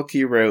to the book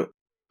he wrote,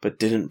 but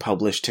didn't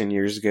publish 10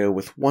 years ago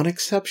with one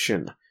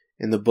exception.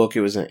 In the book,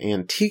 it was an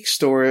antique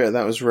store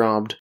that was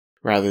robbed,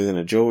 rather than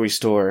a jewelry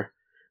store.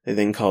 They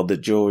then called the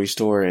jewelry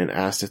store and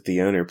asked if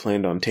the owner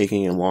planned on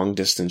taking a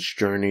long-distance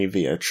journey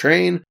via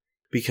train,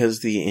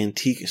 because the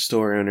antique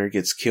store owner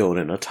gets killed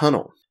in a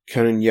tunnel.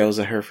 Conan yells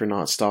at her for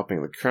not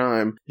stopping the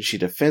crime, and she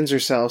defends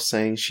herself,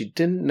 saying she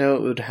didn't know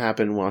it would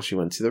happen while she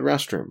went to the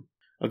restroom.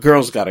 A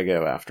girl's gotta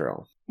go, after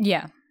all.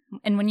 Yeah,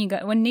 and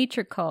when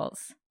nature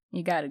calls,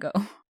 you gotta go.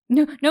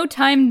 No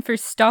time for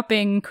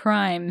stopping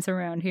crimes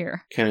around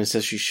here. Conan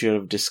says she should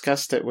have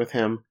discussed it with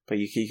him, but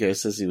Yukiko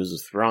says he was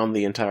with Ron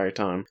the entire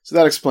time. So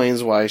that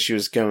explains why she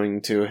was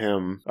going to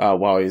him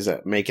while he was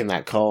making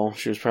that call.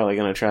 She was probably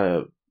going to try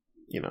to,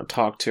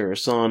 talk to her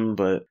son,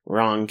 but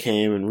Ron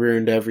came and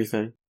ruined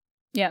everything.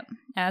 Yep,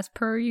 as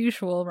per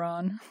usual,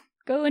 Ron.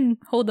 Go and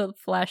hold a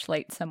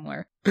flashlight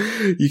somewhere.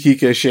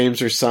 Yukiko shames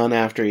her son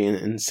after he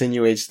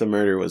insinuates the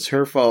murder was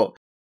her fault,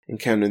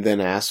 and Conan then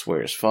asks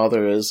where his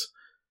father is.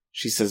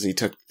 She says he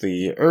took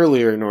the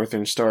earlier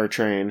Northern Star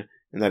train,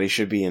 and that he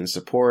should be in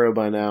Sapporo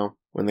by now.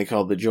 When they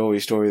called the jewelry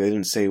store, they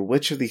didn't say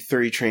which of the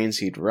 3 trains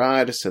he'd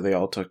ride, so they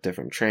all took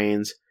different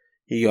trains.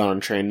 He got on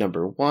train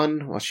number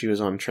 1, while she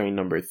was on train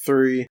number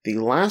 3. The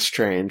last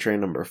train,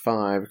 train number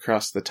 5,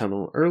 crossed the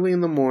tunnel early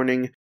in the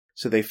morning,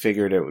 so they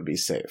figured it would be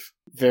safe.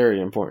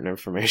 Very important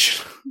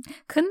information.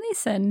 Couldn't they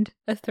send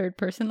a third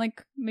person,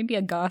 like maybe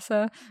a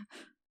Gasa,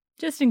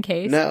 just in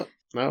case? No.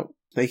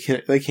 They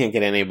can't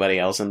get anybody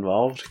else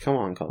involved. Come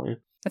on, Colleen.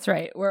 That's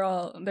right.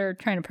 They're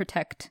trying to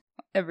protect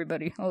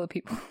everybody, all the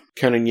people.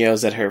 Conan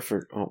yells at her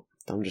for... Oh,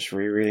 I'm just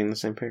rereading the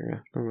same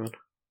paragraph. Never mind.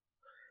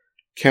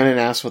 Conan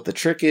asks what the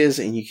trick is,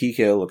 and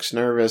Yukiko looks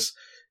nervous.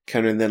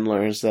 Conan then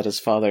learns that his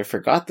father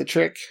forgot the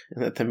trick,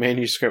 and that the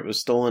manuscript was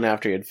stolen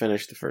after he had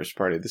finished the first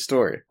part of the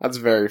story. That's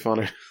very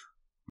funny.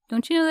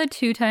 Don't you know that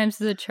 2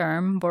 times is a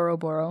charm, Boro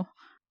Boro?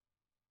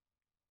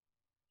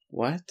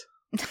 What?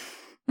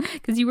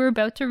 Because you were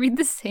about to read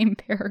the same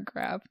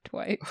paragraph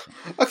twice.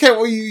 Okay,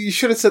 well, you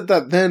should have said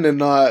that then and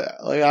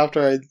not, like,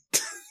 after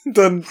I'd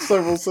done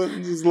several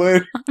sentences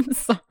later. I'm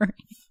sorry.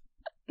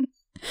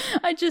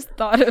 I just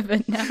thought of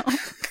it now.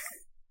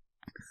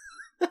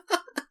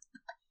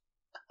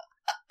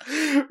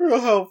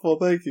 Real helpful.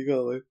 Thank you,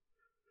 Colleen.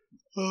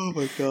 Oh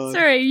my god.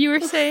 Sorry, you were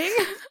saying?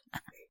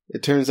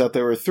 It turns out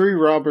there were 3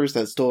 robbers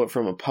that stole it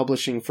from a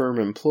publishing firm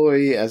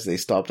employee as they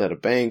stopped at a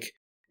bank,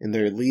 and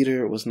their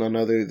leader was none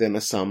other than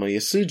Osamu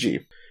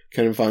Yasuji.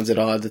 Conan finds it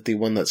odd that the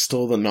one that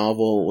stole the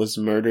novel was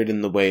murdered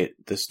in the way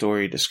the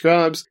story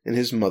describes, and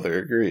his mother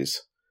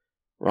agrees.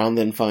 Ron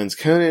then finds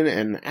Conan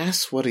and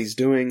asks what he's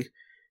doing.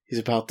 He's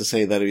about to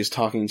say that he was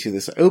talking to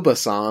this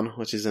Oba-san,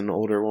 which is an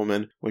older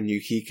woman, when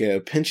Yukiko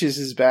pinches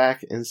his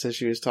back and says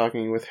she was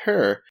talking with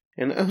her,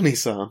 and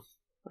Oni-san.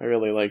 I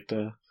really liked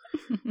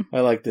I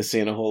like this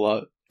scene a whole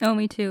lot. Oh,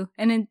 me too.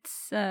 And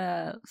it's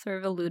sort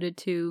of alluded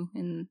to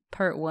in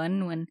part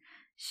 1 when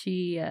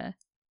she's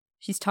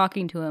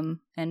talking to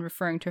him and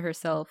referring to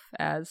herself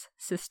as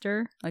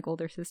sister, like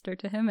older sister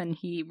to him, and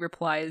he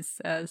replies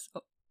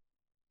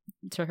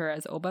to her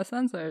as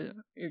Oba-san, so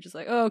you're just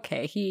like, oh,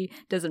 okay, he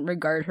doesn't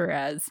regard her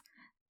as,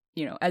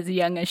 as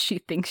young as she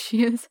thinks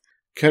she is.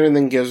 Conan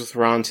then goes with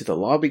Ron to the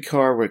lobby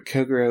car where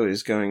Kogoro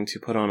is going to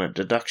put on a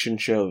deduction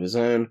show of his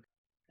own.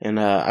 And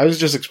I was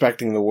just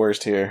expecting the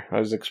worst here. I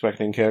was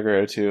expecting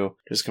Kogoro to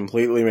just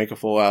completely make a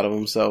fool out of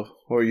himself.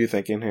 What were you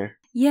thinking here?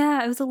 Yeah,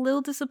 I was a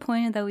little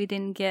disappointed that we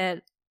didn't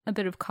get a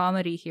bit of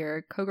comedy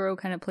here. Kogoro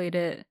kind of played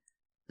it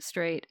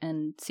straight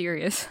and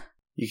serious.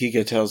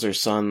 Yukiko tells her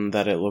son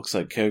that it looks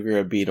like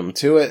Kogoro beat him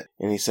to it,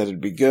 and he said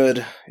it'd be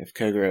good if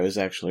Kogoro is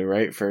actually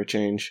right for a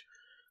change.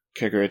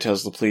 Kogoro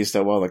tells the police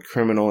that while the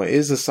criminal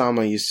is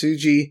Osamu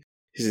Yasuji,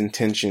 his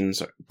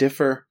intentions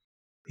differ.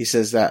 He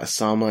says that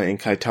Osama and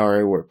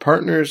Kaitaro were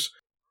partners,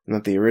 and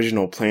that the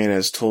original plan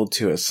as told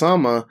to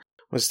Osama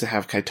was to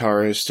have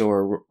Kaitaro's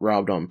store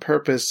robbed on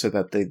purpose so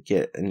that they'd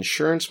get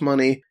insurance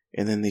money,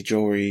 and then the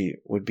jewelry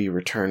would be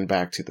returned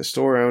back to the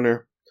store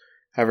owner.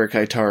 However,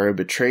 Kaitaro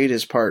betrayed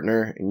his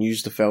partner and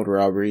used the failed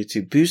robbery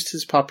to boost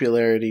his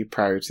popularity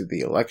prior to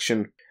the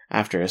election.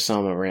 After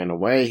Osama ran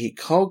away, he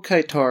called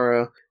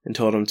Kaitaro and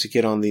told him to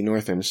get on the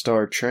Northern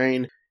Star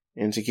train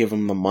and to give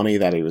him the money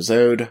that he was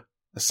owed.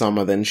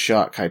 Osama then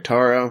shot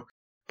Kaitaro,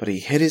 but he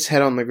hit his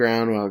head on the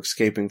ground while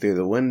escaping through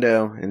the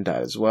window and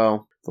died as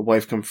well. The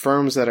wife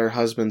confirms that her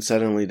husband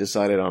suddenly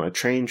decided on a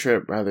train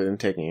trip rather than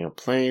taking a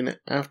plane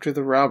after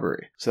the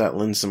robbery. So that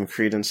lends some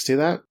credence to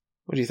that.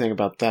 What do you think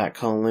about that,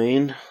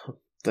 Colleen?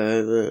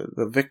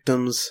 The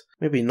victims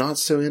maybe not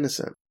so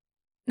innocent.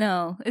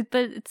 No,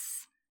 but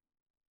it's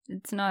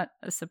not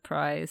a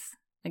surprise.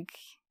 Like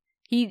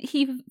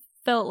he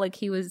felt like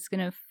he was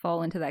gonna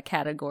fall into that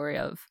category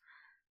of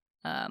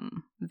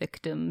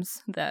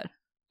victims that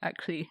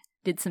actually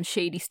did some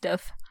shady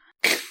stuff.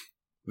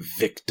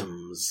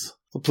 Victims.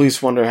 The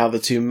police wonder how the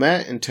two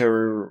met, and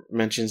Toru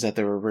mentions that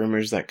there were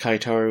rumors that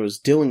Kaitaro was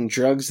dealing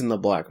drugs in the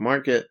black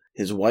market.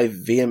 His wife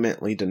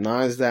vehemently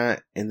denies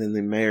that, and then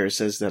the mayor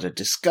says that a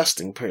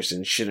disgusting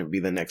person shouldn't be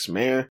the next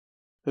mayor.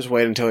 Just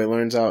wait until he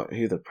learns out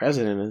who the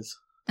president is.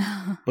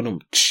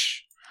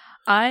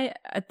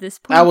 At this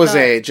point, that was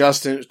a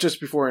Justin, just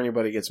before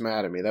anybody gets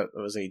mad at me, that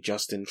was a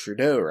Justin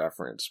Trudeau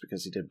reference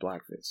because he did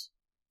blackface.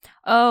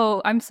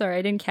 Oh, I'm sorry,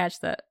 I didn't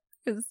catch that.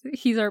 Because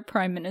he's our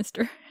prime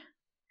minister.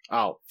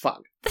 Oh,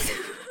 fuck.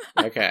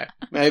 Okay.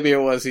 Maybe it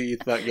was who you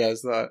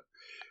guys thought.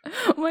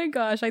 Oh my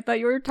gosh, I thought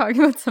you were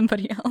talking about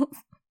somebody else.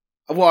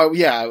 Well,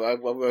 yeah, I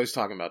was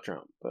talking about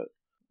Trump, but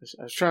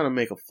I was trying to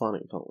make a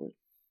funny point.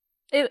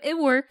 It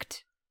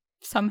worked.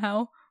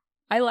 Somehow.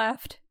 I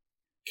laughed.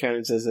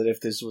 Conan says that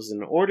if this was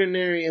an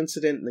ordinary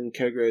incident, then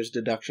Kogoro's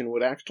deduction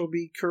would actually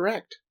be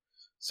correct.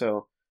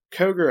 So,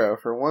 Kogoro,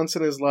 for once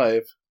in his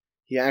life,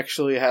 he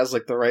actually has,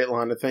 the right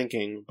line of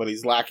thinking, but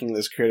he's lacking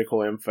this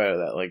critical info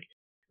that,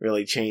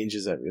 really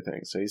changes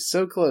everything. So he's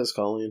so close,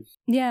 Colleen.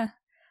 Yeah.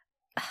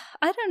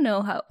 I don't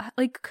know how,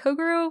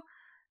 Kogoro,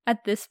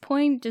 at this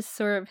point, just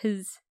sort of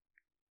his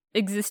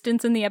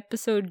existence in the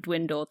episode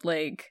dwindled.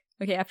 Like,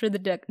 okay, after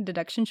the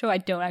deduction show, I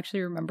don't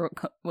actually remember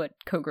what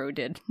Kogoro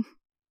did.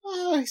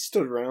 He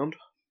stood around.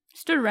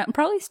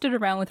 Probably stood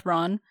around with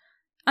Ron.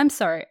 I'm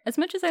sorry. As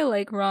much as I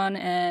like Ron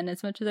and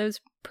as much as I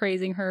was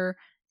praising her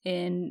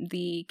in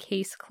the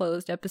Case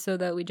Closed episode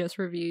that we just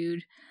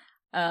reviewed,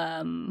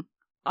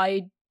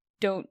 I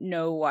don't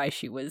know why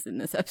she was in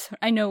this episode.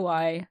 I know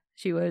why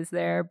she was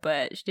there,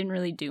 but she didn't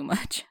really do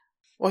much.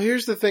 Well,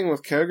 here's the thing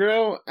with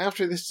Kogoro.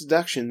 After this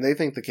deduction, they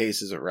think the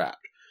case isn't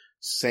wrapped.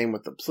 Same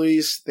with the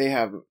police. They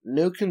have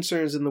no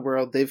concerns in the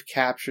world. They've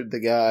captured the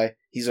guy.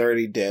 He's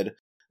already dead.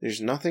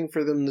 There's nothing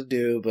for them to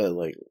do but,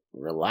 like,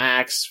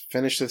 relax,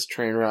 finish this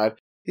train ride.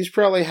 He's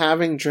probably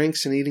having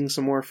drinks and eating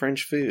some more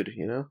French food,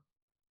 you know?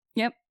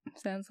 Yep.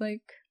 Sounds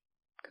like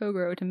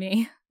Kogoro to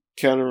me.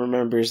 Conan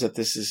remembers that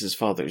this is his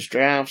father's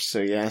draft,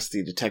 so he asks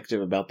the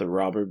detective about the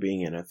robber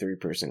being in a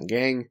 3-person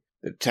gang.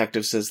 The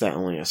detective says that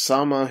only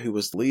Asama, who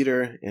was the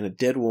leader, and a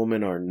dead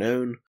woman are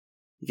known.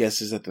 He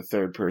guesses that the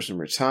third person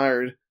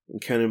retired,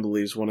 and Conan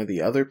believes one of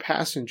the other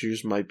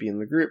passengers might be in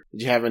the group.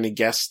 Did you have any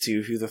guess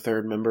to who the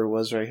third member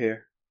was right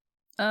here?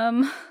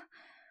 I'm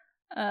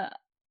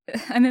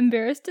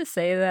embarrassed to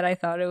say that I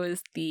thought it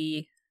was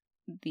the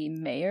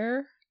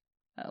mayor,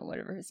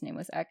 whatever his name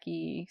was,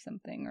 Aki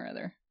something or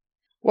other.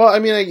 Well, I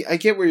mean, I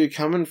get where you're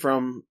coming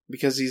from,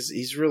 because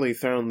he's really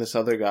thrown this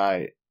other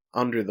guy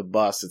under the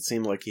bus. It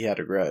seemed like he had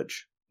a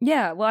grudge.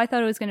 Yeah, well, I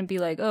thought it was going to be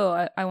like,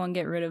 oh, I want to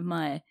get rid of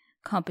my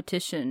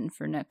competition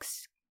for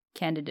next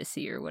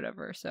candidacy or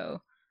whatever,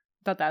 so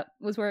I thought that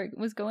was where it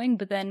was going.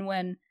 But then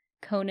when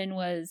Conan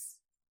was,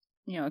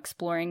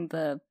 exploring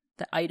the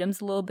items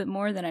a little bit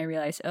more, then I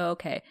realized, oh,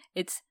 okay,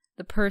 it's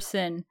the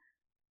person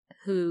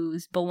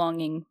whose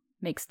belonging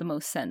makes the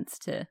most sense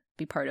to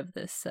be part of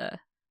this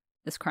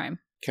crime.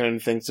 Conan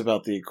thinks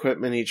about the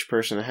equipment each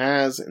person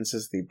has and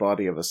says the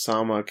body of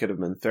Asama could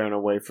have been thrown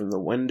away from the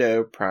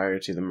window prior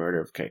to the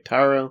murder of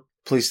Keitaro.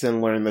 Police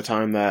then learn the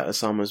time that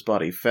Asama's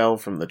body fell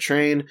from the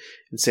train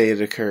and say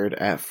it occurred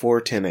at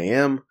 4:10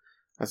 a.m.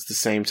 That's the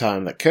same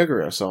time that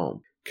Kogoro saw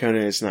him.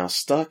 Conan is now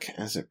stuck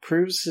as it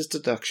proves his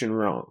deduction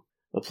wrong.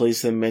 The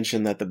police then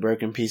mention that the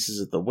broken pieces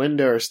of the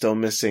window are still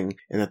missing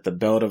and that the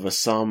belt of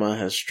Asama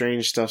has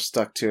strange stuff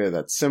stuck to it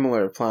that's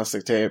similar to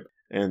plastic tape.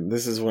 And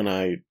this is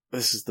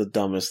is the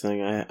dumbest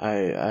thing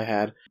I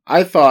had.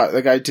 I thought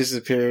the guy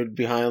disappeared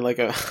behind like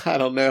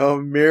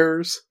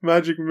mirrors,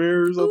 magic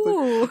mirrors.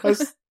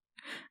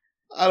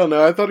 I don't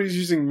know. I thought he was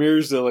using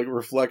mirrors to like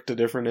reflect a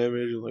different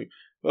image. Like,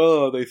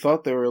 oh, they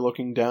thought they were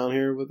looking down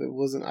here, but it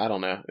wasn't. I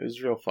don't know. It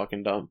was real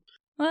fucking dumb.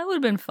 Well, that would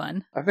have been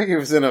fun. I think it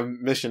was in a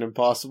Mission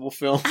Impossible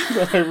film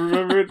that I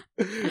remembered.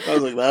 I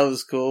was like, that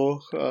was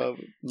cool.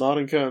 Not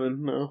in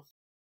Conan, no.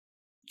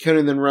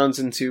 Conan then runs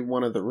into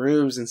one of the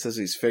rooms and says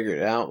he's figured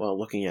it out while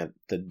looking at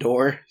the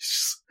door.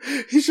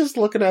 He's just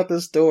looking at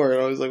this door,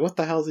 and I was like, what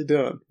the hell's he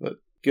doing? But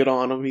good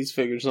on him, he's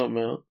figured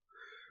something out.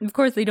 Of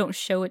course, they don't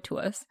show it to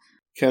us.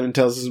 Conan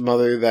tells his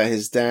mother that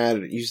his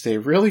dad used a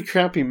really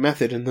crappy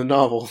method in the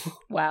novel.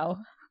 Wow.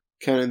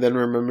 Conan then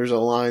remembers a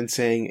line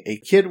saying, a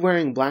kid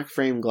wearing black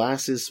frame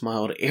glasses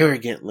smiled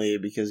arrogantly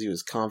because he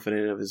was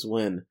confident of his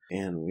win.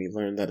 And we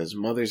learned that his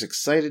mother's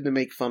excited to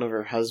make fun of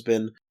her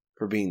husband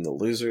for being the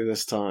loser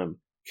this time.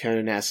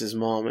 Conan asks his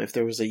mom if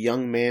there was a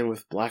young man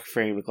with black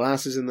framed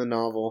glasses in the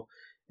novel,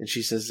 and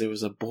she says there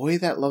was a boy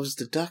that loves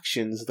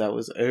deductions that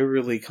was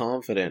overly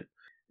confident.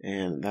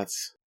 And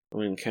that's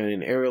when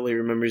Conan airily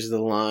remembers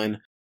the line,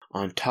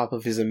 on top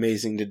of his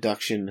amazing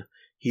deduction,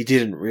 he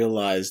didn't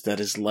realize that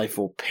his life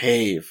will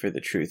pay for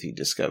the truth he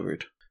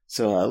discovered.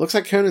 So it looks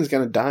like Conan's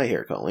gonna die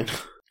here, Colleen.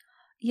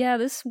 Yeah,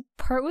 this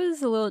part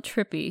was a little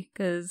trippy,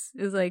 because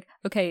it was like,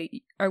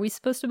 okay, are we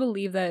supposed to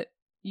believe that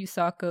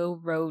Yusako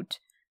wrote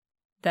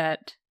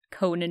that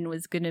Conan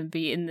was gonna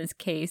be in this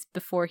case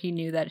before he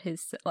knew that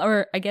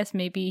or I guess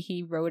maybe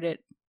he wrote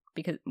it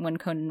because when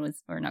Conan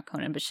was, or not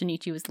Conan, but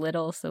Shinichi was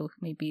little, so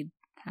maybe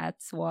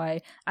that's why.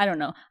 I don't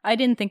know. I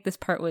didn't think this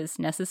part was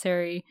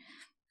necessary,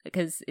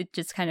 because it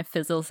just kind of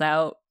fizzles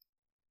out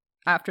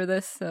after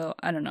this, so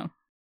I don't know.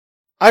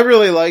 I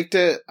really liked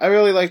it. I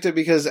really liked it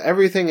because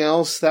everything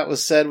else that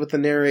was said with the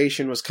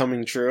narration was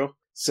coming true.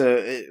 So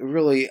it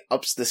really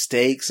ups the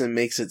stakes and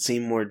makes it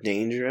seem more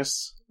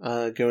dangerous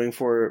going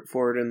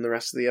forward in the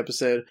rest of the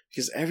episode.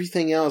 Because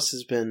everything else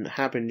has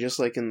happened just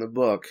like in the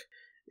book.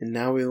 And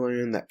now we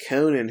learn that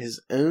Conan, his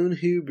own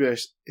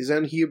hubris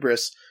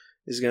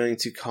is going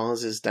to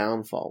cause his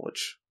downfall,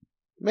 which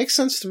makes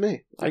sense to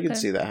me. Okay. I can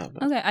see that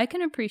happen. Okay, I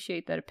can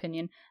appreciate that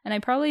opinion. And I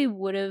probably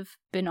would have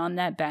been on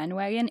that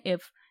bandwagon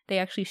if they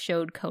actually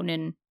showed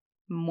Conan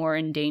more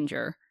in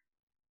danger.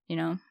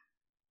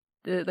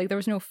 There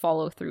was no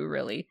follow-through,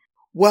 really.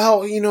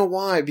 Well, you know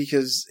why?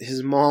 Because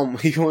his mom,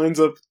 he winds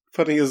up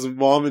putting his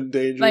mom in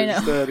danger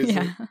instead. He's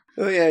like,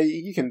 oh yeah,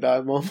 you can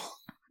die, Mom.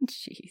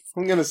 Jeez.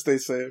 I'm gonna stay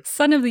safe.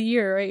 Son of the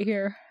year right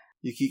here.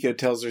 Yukiko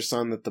tells her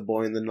son that the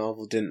boy in the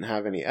novel didn't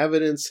have any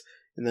evidence,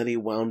 and that he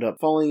wound up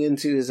falling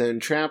into his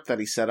own trap that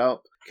he set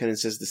up. Conan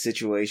says the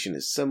situation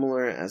is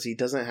similar, as he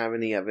doesn't have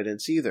any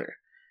evidence either.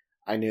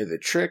 I know the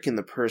trick and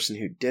the person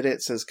who did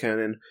it, says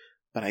Conan,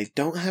 but I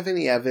don't have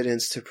any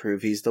evidence to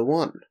prove he's the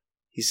one.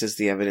 He says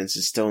the evidence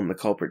is still in the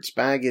culprit's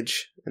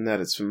baggage, and that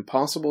it's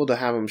impossible to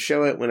have him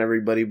show it when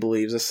everybody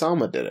believes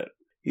Asama did it.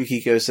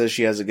 Yukiko says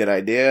she has a good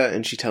idea,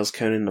 and she tells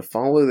Conan to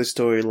follow the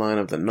storyline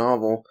of the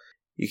novel.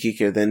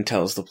 Yukiko then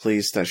tells the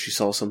police that she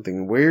saw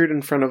something weird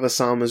in front of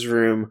Asama's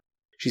room.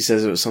 She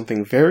says it was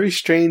something very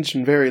strange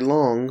and very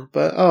long,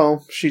 but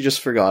she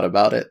just forgot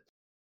about it.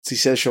 She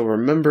says she'll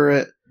remember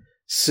it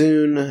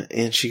soon,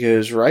 and she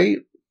goes, right?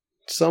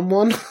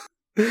 Someone?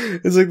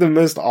 It's like the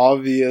most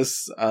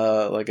obvious,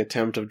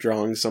 attempt of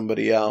drawing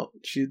somebody out.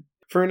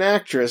 For an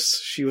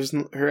actress,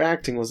 her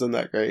acting wasn't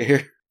that great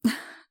here.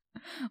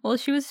 Well,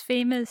 she was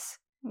famous,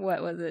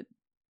 what was it?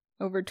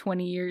 Over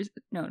 20 years?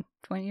 No,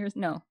 20 years?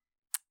 No.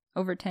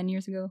 Over 10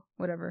 years ago?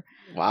 Whatever.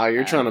 Wow,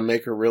 you're trying to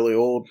make her really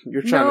old.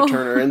 You're trying to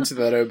turn her into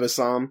that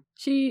Obasan.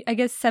 I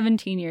guess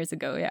 17 years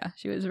ago, yeah.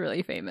 She was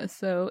really famous,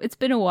 so it's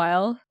been a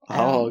while.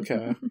 Oh,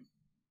 okay.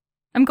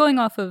 I'm going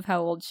off of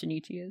how old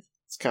Shinichi is.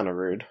 It's kind of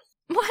rude.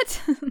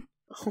 What?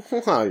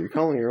 Wow, you're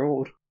calling her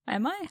old.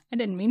 Am I? I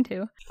didn't mean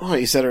to. Oh,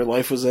 you said her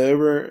life was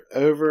over,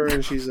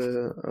 and she's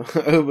a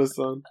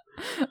Obasan.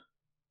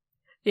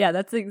 Yeah,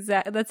 that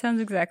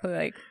sounds exactly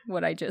like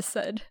what I just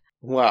said.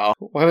 Wow.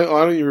 Why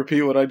don't you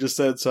repeat what I just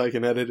said so I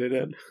can edit it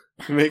in?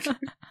 Make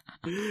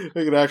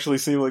it actually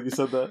seem like you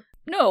said that.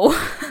 No,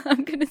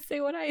 I'm gonna say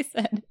what I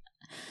said.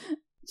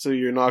 So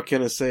you're not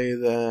gonna say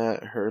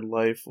that her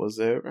life was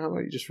over? How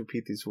about you just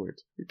repeat these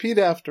words? Repeat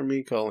after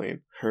me,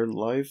 Colleen. Her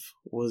life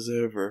was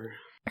over.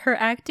 Her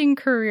acting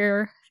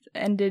career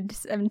ended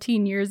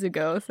 17 years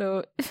ago,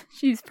 so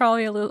she's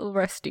probably a little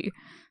rusty.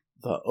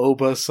 The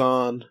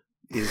Obasan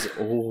is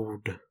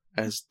old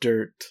as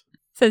dirt,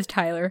 says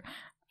Tyler.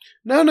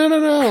 No.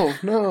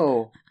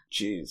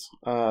 Jeez.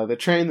 The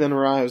train then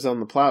arrives on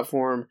the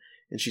platform,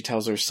 and she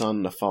tells her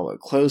son to follow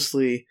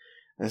closely,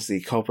 as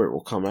the culprit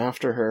will come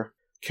after her.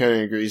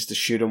 Conan agrees to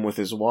shoot him with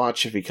his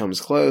watch if he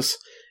comes close,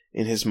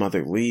 and his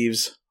mother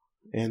leaves.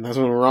 And that's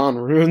when Ron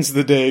ruins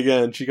the day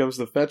again. She comes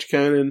to fetch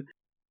Conan,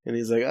 and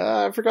he's like,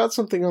 I forgot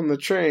something on the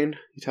train.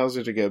 He tells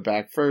her to go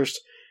back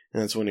first,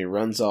 and that's when he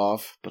runs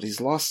off, but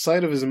he's lost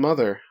sight of his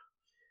mother.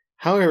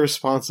 How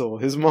irresponsible.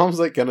 His mom's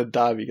gonna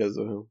die because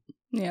of him.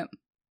 Yeah.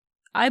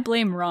 I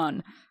blame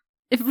Ron.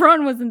 If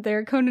Ron wasn't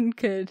there, Conan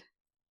could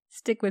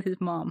stick with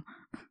his mom.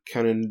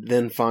 Conan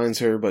then finds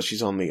her, but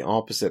she's on the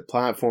opposite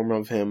platform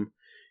of him.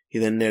 He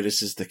then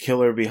notices the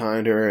killer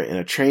behind her, and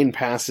a train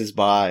passes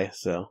by,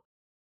 so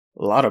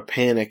a lot of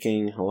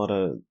panicking, a lot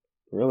of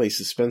really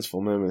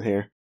suspenseful moment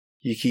here.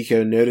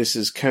 Yukiko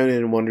notices Conan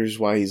and wonders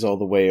why he's all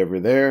the way over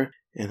there,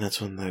 and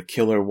that's when the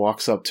killer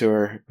walks up to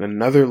her.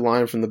 Another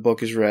line from the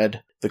book is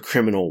read. The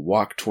criminal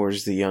walked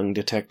towards the young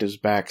detective's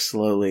back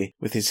slowly,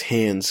 with his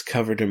hands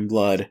covered in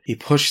blood. He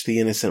pushed the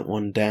innocent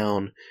one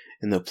down,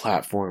 and the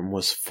platform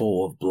was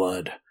full of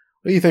blood.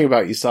 What do you think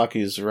about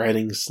Yusaku's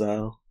writing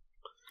style?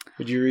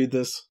 Would you read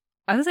this?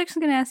 I was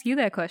actually going to ask you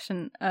that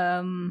question.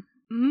 I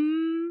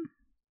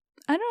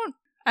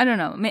don't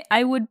know.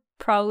 I would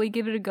probably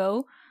give it a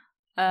go,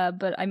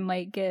 but I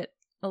might get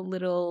a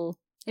little,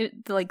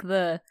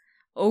 the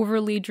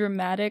overly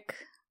dramatic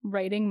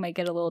writing might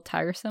get a little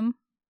tiresome.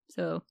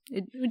 So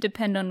it would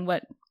depend on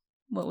what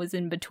was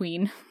in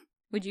between.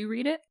 Would you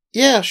read it?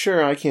 Yeah,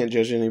 sure. I can't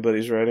judge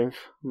anybody's writing.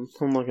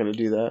 I'm not going to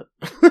do that.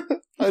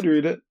 I'd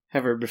read it.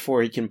 However,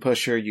 before he can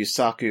push her,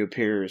 Yusaku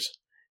appears,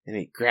 and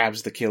he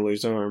grabs the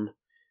killer's arm.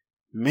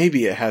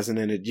 Maybe it hasn't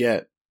ended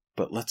yet,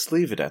 but let's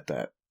leave it at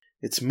that.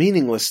 It's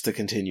meaningless to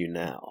continue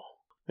now.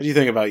 What do you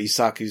think about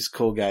Yusaku's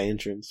cool guy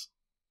entrance?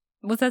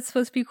 Was that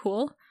supposed to be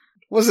cool?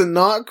 Was it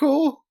not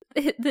cool?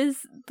 The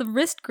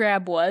wrist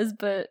grab was,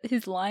 but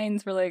his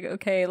lines were like,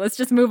 okay, let's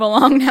just move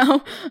along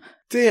now.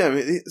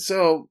 Damn,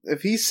 so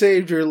if he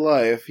saved your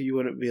life, you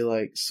wouldn't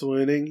be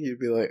swooning, you'd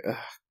be like, ugh,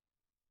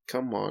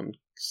 come on,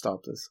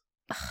 stop this.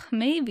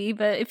 Maybe,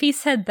 but if he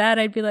said that,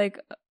 I'd be like,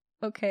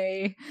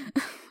 okay.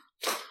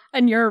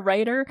 And you're a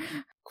writer?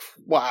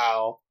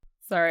 Wow.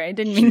 Sorry, I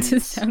didn't mean to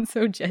sound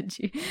so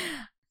judgy.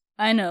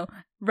 I know.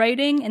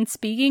 Writing and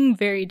speaking,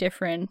 very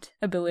different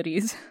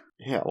abilities.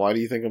 Yeah, why do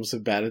you think I'm so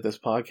bad at this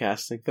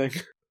podcasting thing?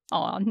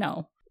 Oh,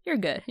 no. You're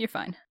good. You're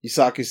fine.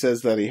 Yusaku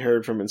says that he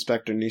heard from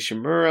Inspector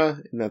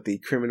Nishimura and that the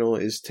criminal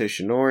is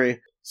Toshinori.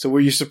 So were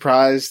you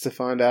surprised to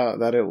find out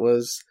that it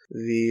was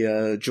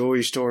the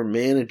jewelry store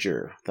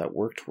manager that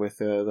worked with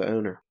the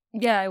owner?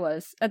 Yeah, I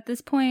was. At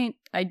this point,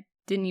 I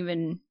didn't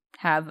even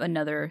have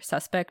another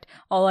suspect.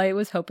 All I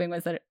was hoping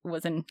was that it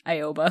wasn't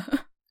Aoba.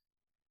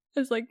 I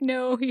was like,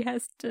 no,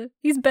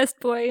 he's best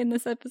boy in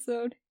this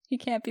episode. He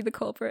can't be the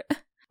culprit.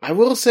 I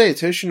will say,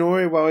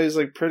 Toshinori, while he's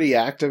pretty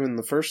active in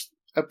the first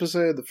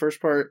episode, the first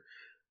part,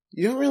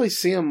 you don't really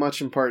see him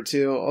much in part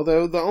 2.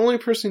 Although the only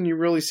person you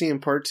really see in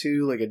part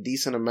 2, a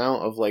decent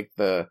amount of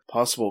the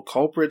possible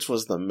culprits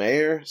was the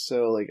mayor.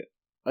 So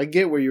I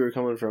get where you were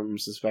coming from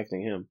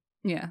suspecting him.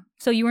 Yeah.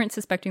 So you weren't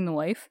suspecting the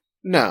wife?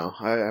 No,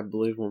 I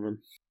believe women.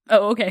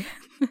 Oh, okay.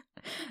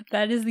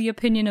 That is the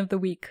opinion of the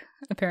week,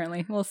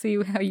 apparently. We'll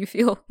see how you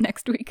feel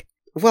next week.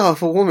 Well,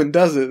 if a woman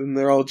does it, then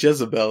they're all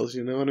Jezebels,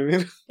 you know what I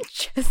mean?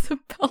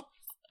 Jezebel.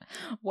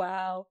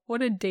 Wow,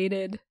 what a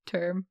dated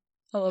term.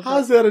 I love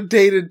How's that a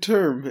dated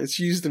term? It's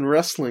used in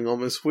wrestling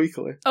almost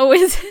weekly. Oh,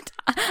 is it?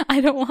 I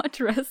don't watch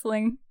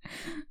wrestling.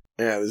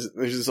 Yeah,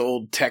 there's this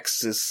old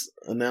Texas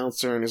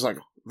announcer, and he's like,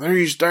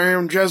 "These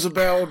damn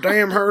Jezebel,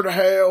 damn her to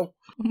hell."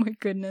 Oh my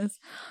goodness.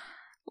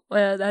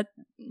 Well,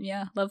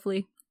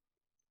 lovely.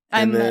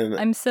 And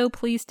I'm so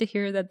pleased to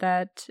hear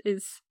that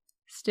is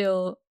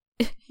still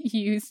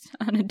used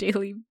on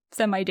a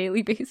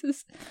semi-daily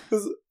basis.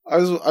 I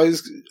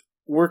was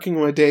working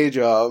my day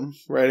job,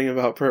 writing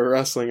about pro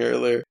wrestling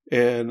earlier,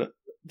 and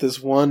this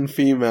one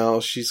female,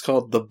 she's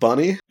called the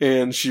Bunny,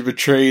 and she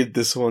betrayed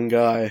this one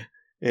guy,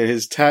 and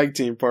his tag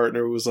team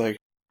partner was like,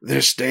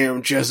 "This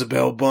damn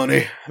Jezebel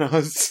Bunny,"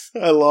 and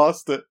I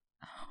lost it.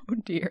 Oh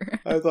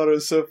dear! I thought it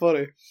was so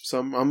funny. So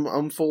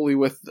I'm fully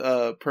with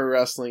pro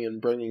wrestling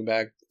and bringing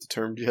back the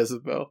term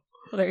Jezebel.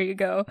 Well, there you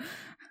go.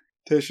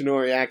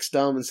 Toshinori acts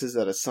dumb and says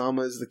that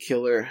Asama is the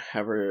killer.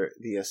 However,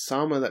 the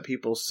Asama that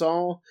people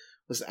saw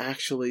was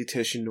actually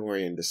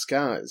Toshinori in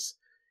disguise.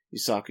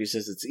 Yusaku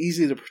says it's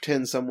easy to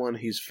pretend someone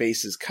whose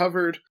face is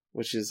covered,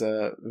 which is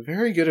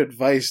very good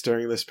advice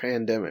during this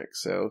pandemic.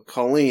 So,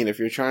 Colleen, if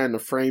you're trying to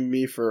frame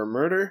me for a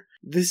murder,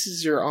 this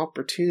is your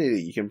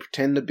opportunity. You can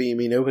pretend to be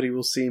me, nobody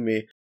will see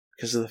me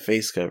because of the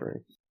face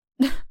covering.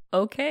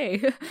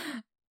 Okay.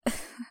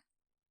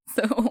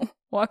 So,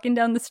 walking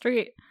down the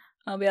street,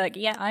 I'll be like,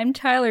 yeah, I'm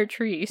Tyler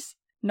Treese,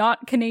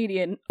 not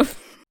Canadian.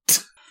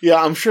 Yeah,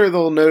 I'm sure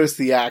they'll notice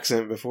the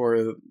accent before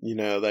you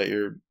know that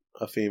you're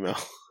a female.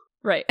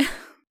 Right.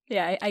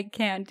 Yeah, I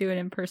can't do an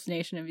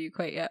impersonation of you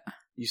quite yet.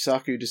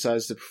 Yusaku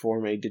decides to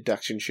perform a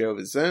deduction show of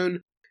his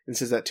own and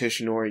says that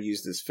Toshinori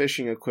used his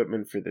fishing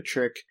equipment for the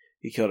trick.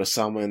 He killed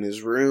Asama in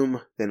his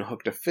room, then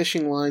hooked a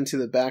fishing line to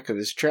the back of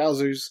his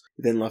trousers,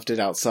 then left it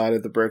outside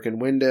of the broken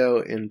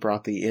window and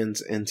brought the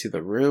ends into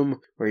the room,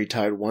 where he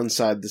tied one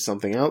side to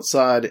something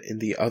outside and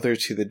the other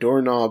to the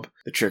doorknob.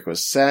 The trick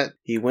was set.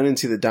 He went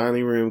into the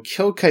dining room,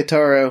 killed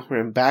Kaitaro,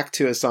 ran back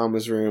to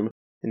Asama's room,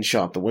 and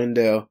shot the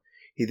window.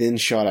 He then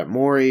shot at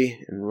Mori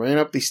and ran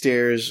up the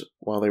stairs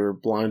while they were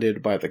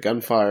blinded by the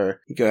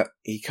gunfire.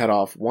 He cut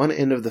off one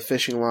end of the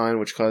fishing line,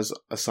 which caused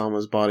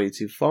Asama's body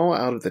to fall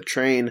out of the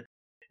train,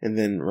 and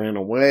then ran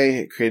away.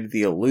 It created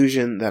the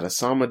illusion that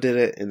Asama did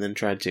it and then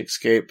tried to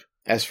escape.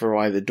 As for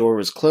why the door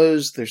was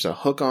closed, there's a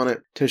hook on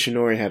it.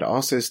 Toshinori had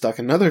also stuck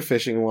another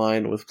fishing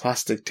line with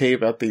plastic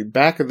tape at the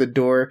back of the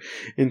door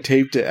and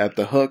taped it at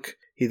the hook.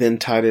 He then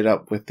tied it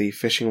up with the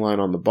fishing line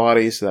on the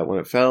body so that when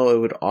it fell, it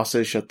would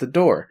also shut the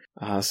door.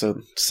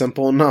 So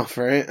simple enough,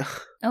 right?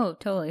 Oh,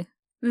 totally.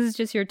 This is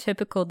just your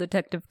typical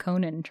Detective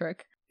Conan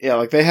trick. Yeah,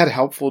 like they had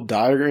helpful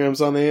diagrams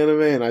on the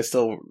anime and I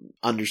still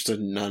understood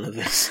none of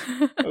this.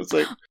 I was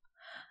like,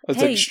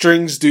 like,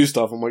 strings do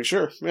stuff. I'm like,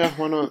 sure, yeah,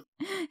 why not?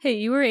 Hey,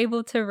 you were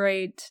able to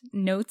write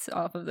notes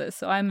off of this,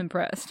 so I'm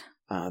impressed.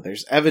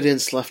 There's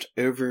evidence left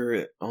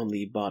over on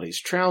the body's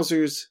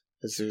trousers,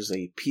 as there's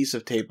a piece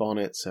of tape on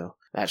it, so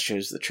that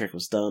shows the trick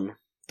was done.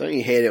 Don't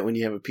you hate it when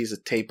you have a piece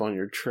of tape on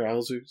your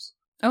trousers?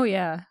 Oh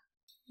yeah,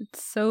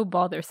 it's so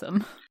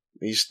bothersome.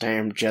 These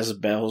damn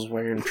Jezebels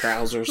wearing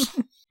trousers.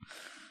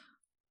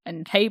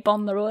 And tape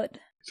on the foot.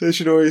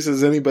 Toshinori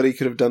says anybody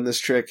could have done this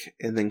trick,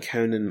 and then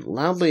Conan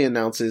loudly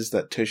announces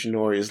that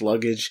Toshinori's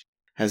luggage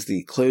has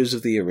the clothes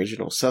of the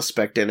original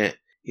suspect in it.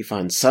 He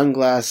finds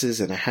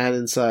sunglasses and a hat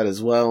inside as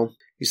well.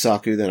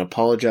 Yusaku then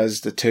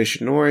apologizes to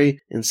Toshinori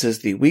and says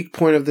the weak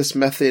point of this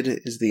method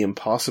is the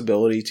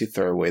impossibility to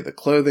throw away the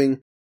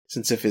clothing,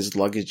 since if his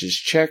luggage is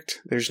checked,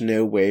 there's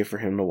no way for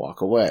him to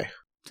walk away.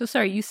 So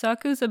sorry,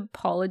 Yusaku's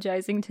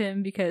apologizing to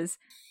him because,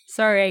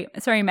 sorry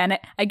man,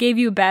 I gave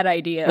you a bad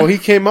idea. Well, he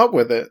came up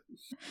with it.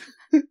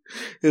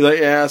 He's like,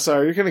 yeah,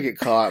 sorry, you're gonna get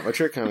caught. My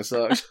trick kind of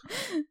sucks.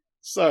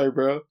 Sorry,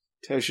 bro.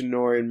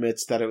 Toshinori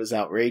admits that it was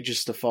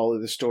outrageous to follow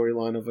the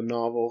storyline of a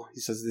novel.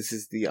 He says this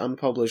is the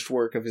unpublished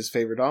work of his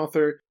favorite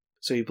author,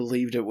 so he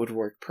believed it would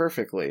work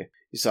perfectly.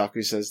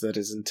 Yusaku says that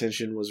his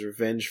intention was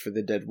revenge for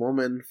the dead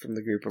woman from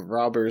the group of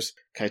robbers.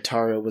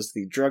 Kaitaro was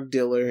the drug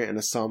dealer, and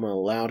Asama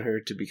allowed her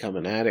to become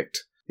an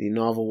addict. The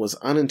novel was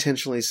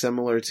unintentionally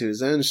similar to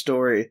his own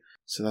story,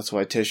 so that's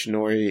why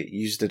Toshinori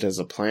used it as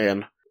a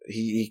plan.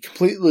 He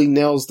completely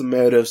nails the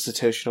motives to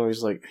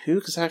Toshinori's like, who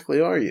exactly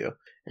are you?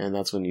 And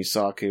that's when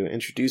Yusaku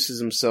introduces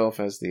himself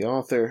as the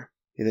author.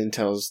 He then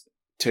tells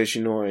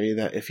Toshinori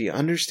that if he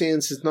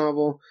understands his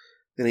novel,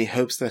 then he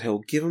hopes that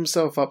he'll give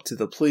himself up to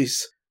the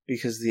police,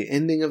 because the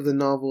ending of the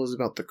novel is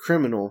about the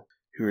criminal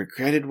who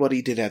regretted what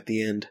he did at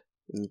the end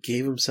and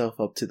gave himself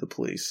up to the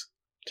police.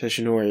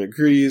 Toshinori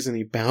agrees and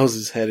he bows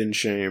his head in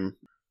shame.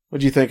 What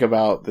do you think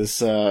about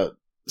this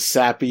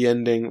sappy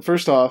ending?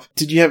 First off,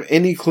 did you have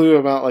any clue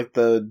about like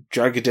the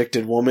drug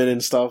addicted woman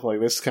and stuff? Like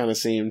this kind of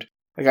seemed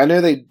like, I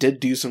know they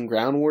did do some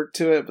groundwork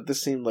to it, but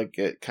this seemed like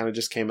it kind of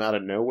just came out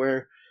of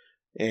nowhere.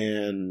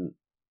 And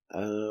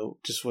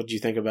just what do you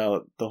think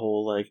about the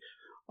whole like,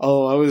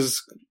 oh, I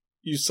was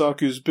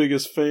Yusaku's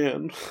biggest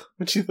fan?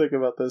 What do you think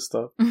about this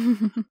stuff?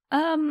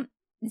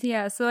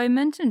 Yeah, so I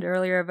mentioned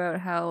earlier about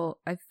how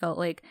I felt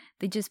like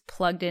they just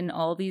plugged in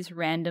all these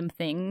random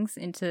things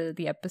into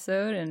the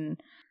episode,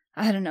 and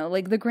I don't know,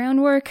 like the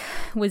groundwork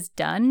was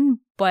done,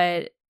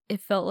 but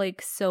it felt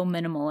like so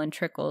minimal in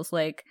trickles.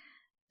 Like,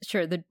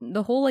 sure,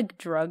 the whole like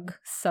drug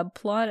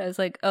subplot, I was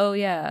like, oh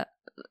yeah,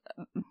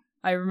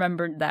 I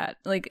remembered that.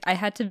 Like, I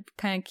had to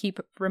kind of keep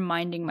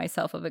reminding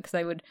myself of it because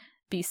I would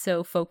be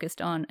so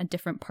focused on a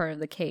different part of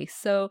the case.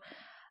 So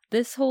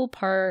this whole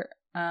part,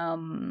 I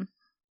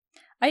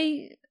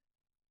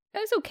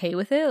was okay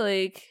with it.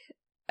 Like,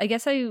 I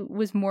guess I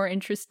was more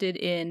interested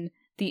in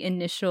the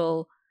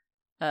initial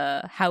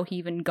how he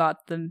even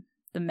got the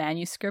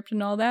manuscript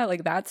and all that.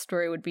 Like, that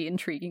story would be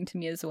intriguing to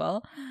me as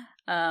well.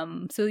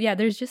 So yeah,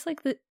 there's just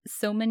like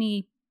so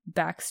many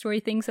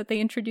backstory things that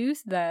they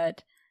introduced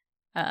that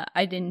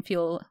I didn't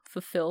feel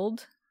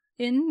fulfilled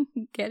in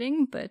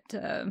getting, but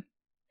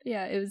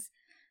yeah, it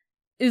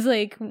was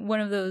like one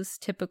of those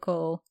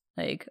typical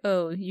like,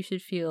 oh, you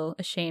should feel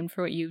ashamed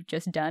for what you've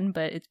just done,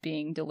 but it's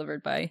being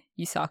delivered by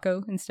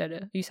Yusaku instead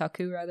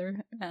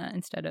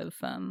of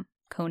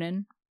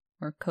Conan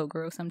or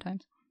Kogoro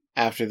sometimes.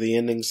 After the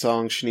ending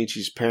song,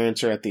 Shinichi's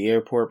parents are at the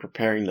airport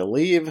preparing to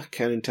leave.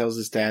 Conan tells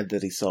his dad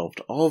that he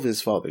solved all of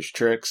his father's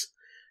tricks.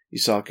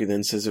 Yusaku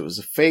then says it was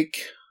a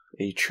fake,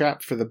 a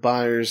trap for the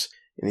buyers,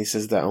 and he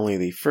says that only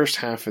the first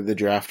half of the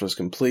draft was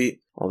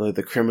complete, although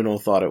the criminal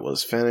thought it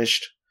was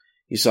finished.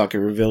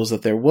 Yusaku reveals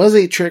that there was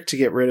a trick to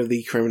get rid of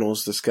the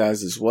criminal's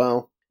disguise as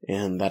well,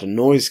 and that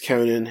annoys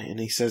Conan, and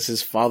he says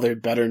his father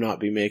better not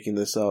be making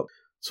this up.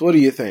 So what do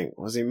you think?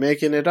 Was he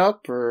making it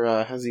up,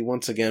 or has he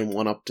once again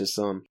one-upped his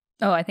son?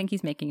 Oh, I think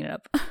he's making it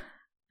up.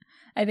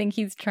 I think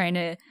he's trying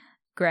to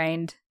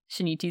grind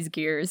Shinichi's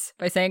gears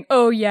by saying,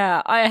 oh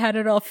yeah, I had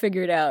it all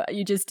figured out,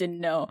 you just didn't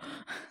know.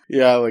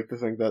 Yeah, I like to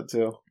think that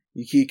too.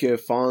 Yukiko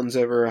fawns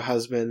over her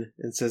husband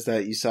and says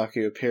that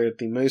Yusaku appeared at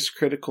the most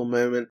critical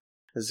moment,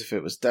 as if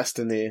it was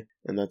destiny,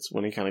 and that's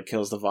when he kind of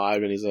kills the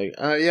vibe, and he's like,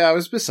 yeah, I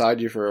was beside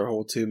you for a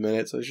whole 2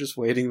 minutes, I was just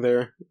waiting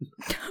there.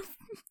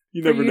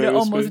 You never noticed to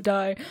almost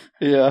die.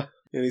 Yeah.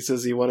 And he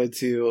says he wanted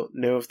to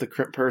know if the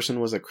person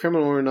was a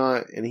criminal or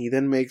not, and he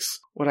then makes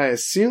what I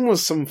assume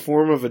was some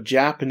form of a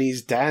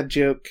Japanese dad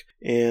joke,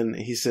 and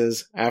he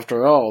says,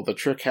 after all, the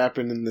trick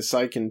happened in the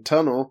Seiken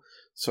Tunnel,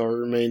 so I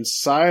remain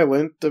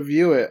silent to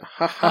view it.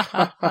 Ha ha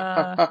ha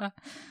ha ha.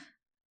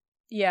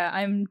 Yeah,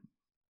 I'm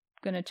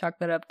gonna chalk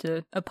that up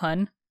to a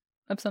pun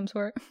of some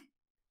sort.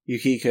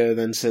 Yukiko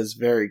then says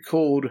very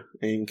cold,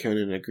 and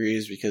Conan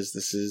agrees because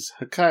this is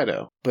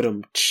Hokkaido. But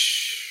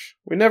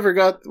we never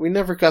got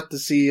to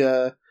see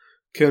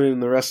Conan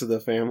and the rest of the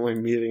family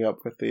meeting up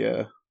with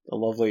the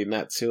lovely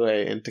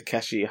Natsue and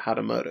Takeshi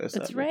Hatamoto.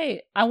 That's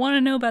right. I want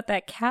to know about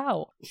that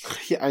cow.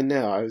 Yeah, I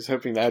know. I was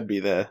hoping that'd be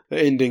the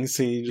ending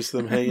scene, just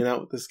them hanging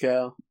out with this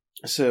cow.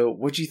 So,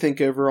 what'd you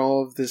think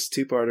overall of this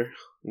two-parter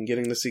and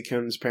getting to see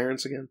Conan's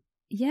parents again?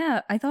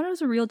 Yeah, I thought it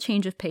was a real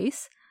change of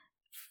pace.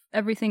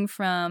 Everything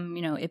from,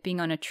 it being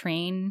on a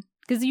train,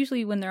 because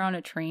usually when they're on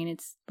a train,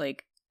 it's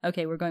like,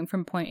 okay, we're going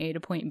from point A to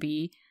point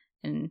B,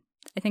 and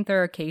I think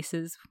there are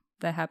cases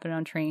that happen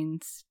on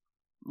trains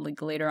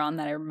like later on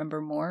that I remember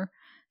more.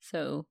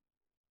 So,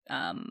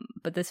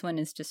 but this one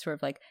is just sort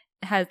of like,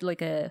 it has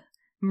like a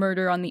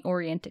Murder on the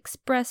Orient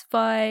Express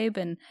vibe,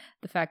 and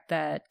the fact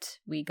that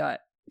we got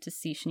to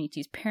see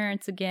Shinichi's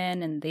parents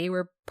again, and they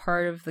were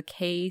part of the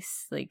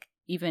case, like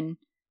even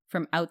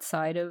from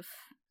outside of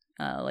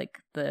like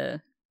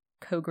the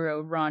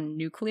Kogoro Ron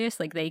nucleus,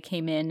 like they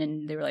came in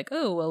and they were like,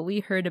 oh, well,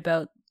 we heard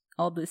about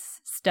all this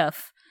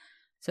stuff,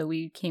 so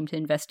we came to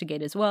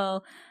investigate as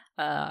well.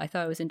 I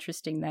thought it was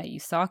interesting that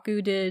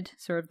Yusaku did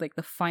sort of like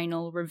the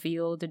final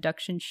reveal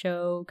deduction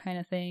show kind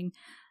of thing.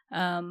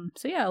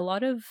 So yeah, a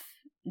lot of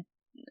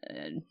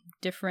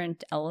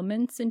different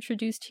elements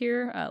introduced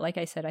here. Like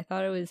I said, I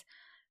thought it was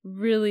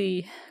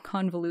really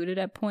convoluted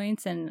at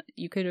points, and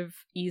you could have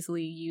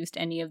easily used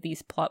any of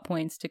these plot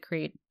points to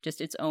create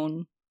just its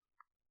own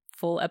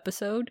full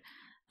episode.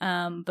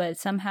 But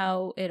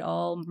somehow it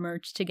all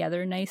merged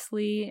together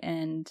nicely,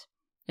 and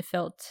it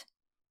felt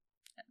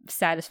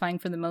satisfying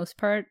for the most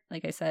part.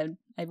 Like I said,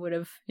 I would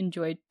have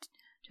enjoyed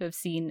to have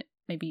seen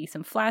maybe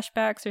some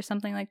flashbacks or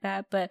something like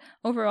that, but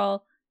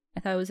overall I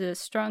thought it was a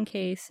strong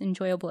case,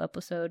 enjoyable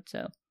episode.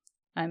 So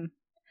I'm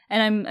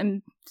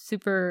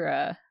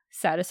super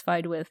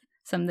satisfied with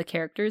some of the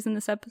characters in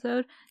this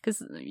episode,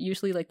 because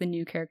usually like the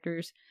new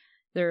characters,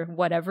 they're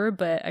whatever,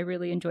 but I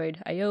really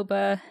enjoyed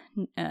Aoba.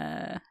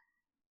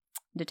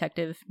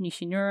 Detective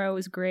Nishimura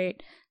was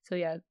great. So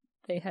yeah,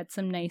 they had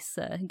some nice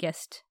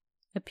guest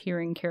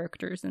appearing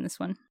characters in this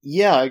one.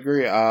 Yeah, I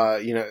agree.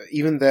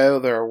 Even though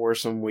there were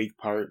some weak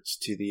parts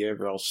to the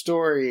overall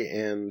story,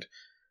 and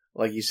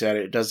like you said,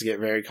 it does get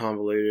very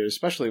convoluted,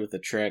 especially with the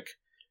trick,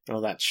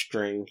 that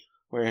string,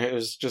 where it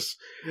was just,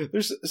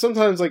 there's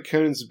sometimes like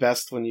Conan's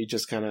best when you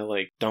just kind of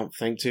like don't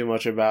think too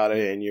much about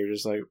it, and you're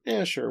just like,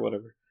 yeah, sure,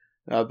 whatever.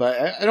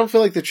 But I don't feel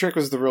like the trick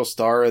was the real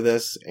star of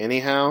this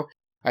anyhow.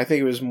 I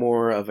think it was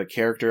more of a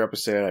character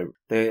episode.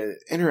 The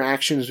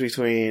interactions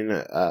between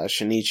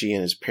Shinichi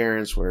and his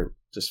parents were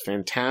just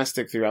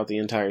fantastic throughout the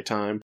entire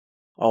time.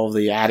 All of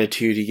the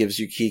attitude he gives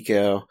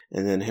Yukiko,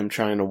 and then him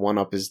trying to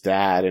one-up his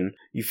dad, and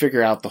you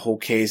figure out the whole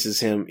case is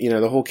him,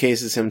 the whole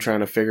case is him trying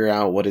to figure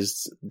out what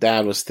his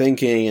dad was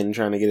thinking and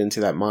trying to get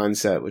into that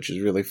mindset, which is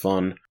really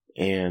fun.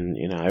 And,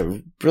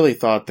 I really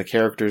thought the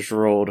characters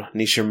rolled.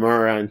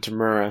 Nishimura and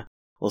Tamura.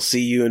 We'll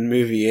see you in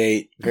movie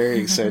 8. Very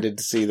excited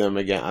to see them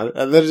again.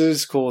 That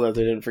is cool that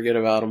they didn't forget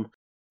about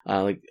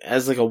them.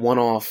 As a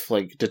one-off,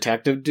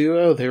 detective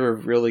duo, they were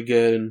really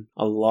good and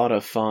a lot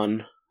of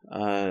fun.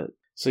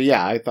 So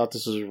yeah, I thought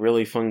this was a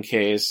really fun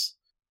case.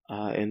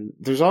 And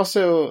there's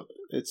also,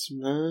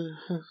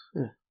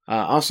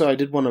 also I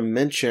did want to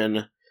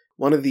mention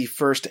one of the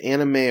first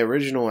anime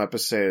original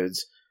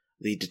episodes,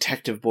 the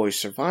Detective Boy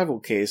survival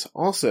case,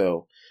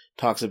 also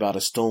talks about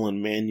a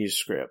stolen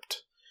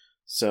manuscript.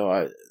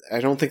 So I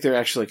don't think they're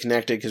actually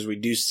connected because we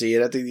do see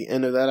it at the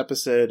end of that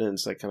episode, and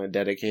it's kind of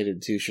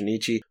dedicated to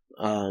Shinichi.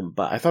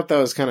 But I thought that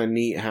was kind of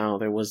neat how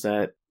there was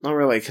that, not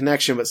really a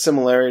connection, but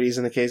similarities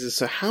in the cases.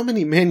 So how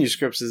many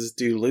manuscripts is this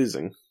dude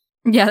losing?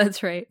 Yeah,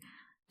 that's right.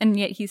 And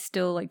yet he's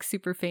still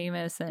super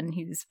famous, and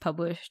he's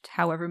published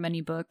however many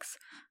books.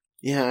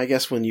 Yeah, I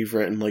guess when you've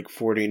written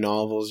 40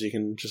 novels, you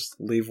can just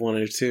leave one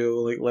or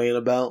two laying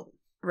about.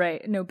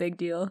 Right, no big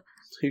deal.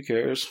 Who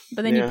cares?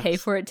 But then you pay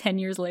for it 10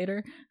 years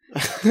later.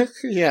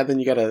 Yeah, then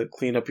you gotta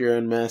clean up your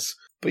own mess.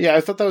 But yeah,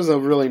 I thought that was a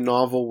really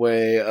novel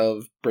way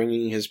of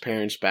bringing his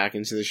parents back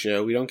into the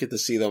show. We don't get to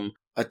see them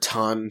a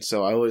ton,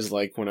 so I always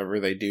like whenever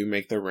they do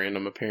make their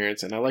random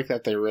appearance, and I like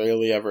that they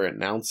rarely ever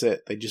announce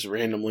it. They just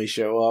randomly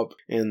show up,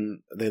 and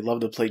they love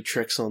to play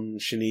tricks on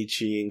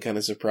Shinichi and kind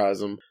of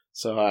surprise him.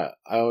 So I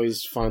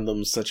always find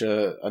them such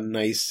a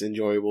nice,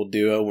 enjoyable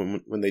duo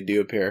when they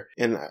do appear.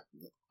 And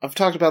I've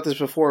talked about this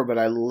before, but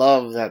I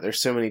love that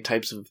there's so many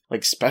types of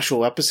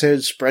special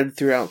episodes spread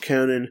throughout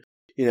Conan.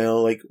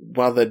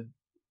 While the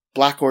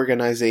Black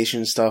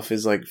Organization stuff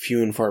is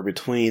few and far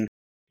between,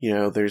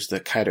 there's the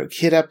Kaito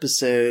Kid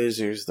episodes,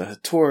 there's the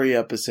Hattori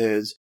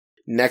episodes.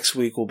 Next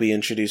week we'll be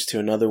introduced to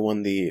another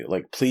one, the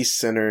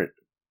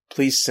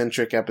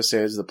police-centric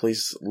episodes, the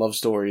police love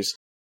stories.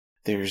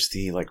 There's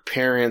the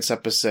parents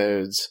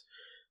episodes.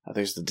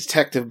 There's the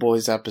Detective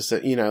Boys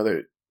episode.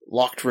 The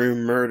Locked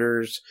Room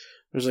Murders.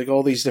 There's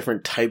all these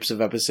different types of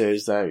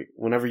episodes that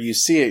whenever you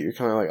see it, you're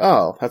kind of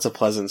oh, that's a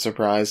pleasant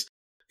surprise.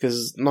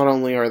 Because not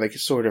only are they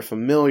sort of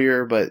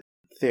familiar, but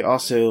they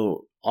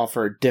also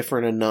offer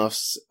different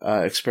enough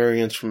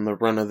experience from the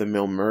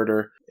run-of-the-mill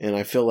murder. And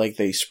I feel like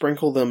they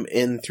sprinkle them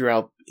in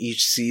throughout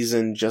each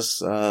season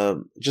just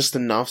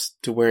enough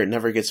to where it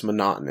never gets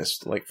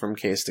monotonous, from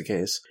case to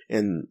case.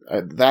 And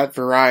that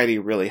variety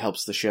really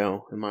helps the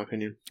show, in my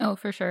opinion. Oh,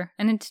 for sure.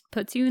 And it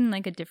puts you in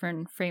a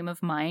different frame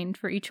of mind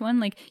for each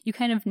one. You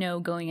kind of know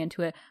going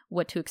into it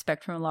what to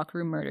expect from a Locker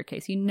Room Murder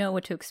case. You know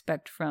what to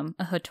expect from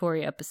a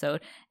Hattori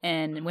episode.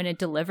 And when it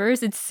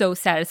delivers, it's so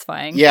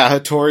satisfying. Yeah,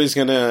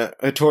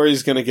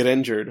 Hattori's gonna get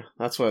injured.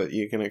 That's what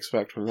you can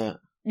expect from that.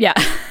 Yeah,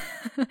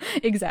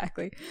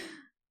 exactly.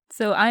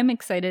 So I'm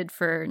excited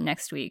for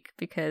next week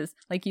because,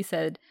 like you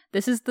said,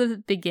 this is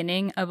the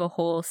beginning of a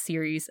whole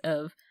series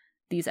of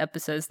these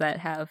episodes that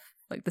have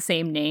the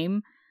same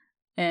name.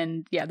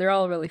 And yeah, they're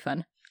all really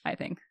fun, I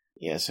think.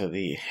 Yeah, so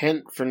the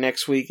hint for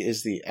next week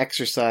is the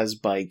exercise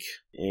bike.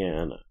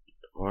 And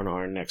on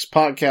our next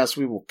podcast,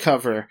 we will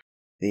cover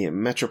the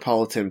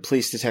Metropolitan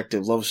Police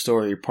Detective Love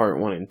Story Part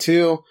 1 and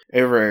 2.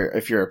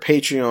 If you're a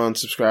Patreon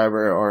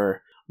subscriber,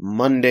 our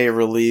Monday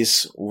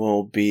release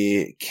will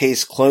be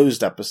Case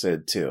Closed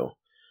Episode 2.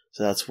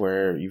 So that's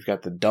where you've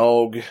got the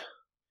dog.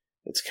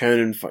 It's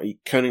Conan.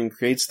 Conan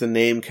creates the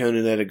name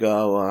Conan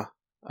Edogawa.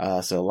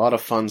 So a lot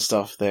of fun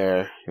stuff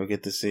there. You'll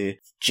get to see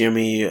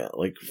Jimmy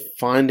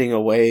finding a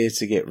way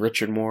to get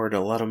Richard Moore to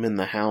let him in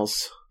the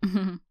house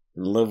and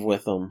live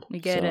with him. We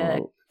get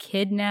a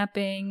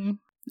kidnapping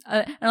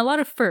and a lot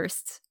of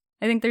firsts.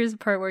 I think there's a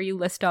part where you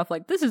list off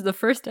this is the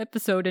first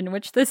episode in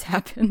which this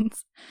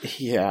happens.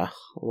 Yeah,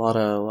 a lot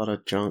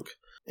of junk.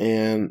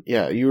 And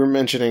yeah, you were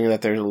mentioning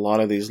that there's a lot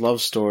of these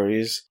love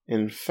stories.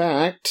 In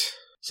fact,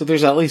 so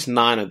there's at least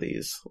 9 of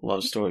these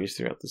love stories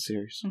throughout the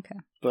series. Okay.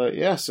 But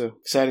yeah, so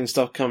exciting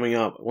stuff coming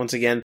up. Once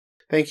again,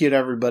 thank you to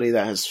everybody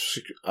that has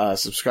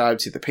subscribed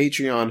to the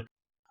Patreon.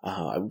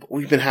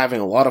 We've been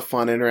having a lot of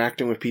fun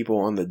interacting with people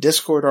on the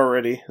Discord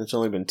already. It's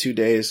only been 2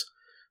 days.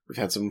 We've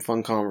had some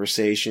fun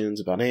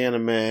conversations about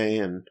anime,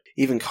 and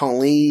even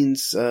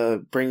Colleen's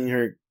bringing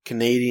her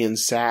Canadian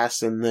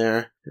sass in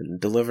there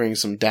and delivering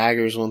some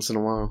daggers once in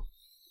a while.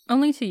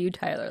 Only to you,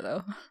 Tyler,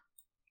 though.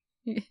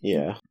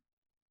 Yeah.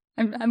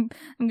 I'm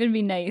gonna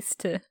be nice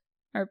to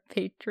our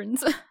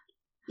patrons.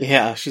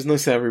 Yeah, she's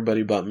nice to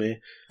everybody but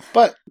me.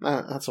 But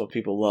that's what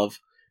people love.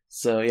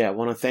 So yeah, I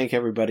want to thank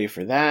everybody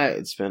for that.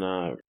 It's been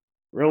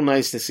real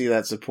nice to see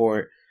that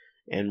support.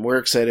 And we're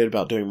excited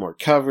about doing more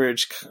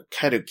coverage.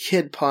 Kaito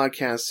Kid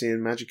podcast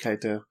soon, Magic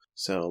Kaito.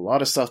 So a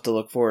lot of stuff to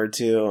look forward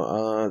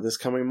to this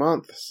coming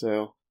month.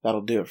 So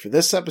that'll do it for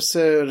this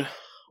episode.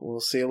 We'll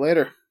see you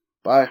later.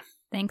 Bye.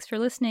 Thanks for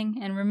listening.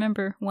 And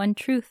remember, one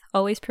truth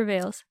always prevails.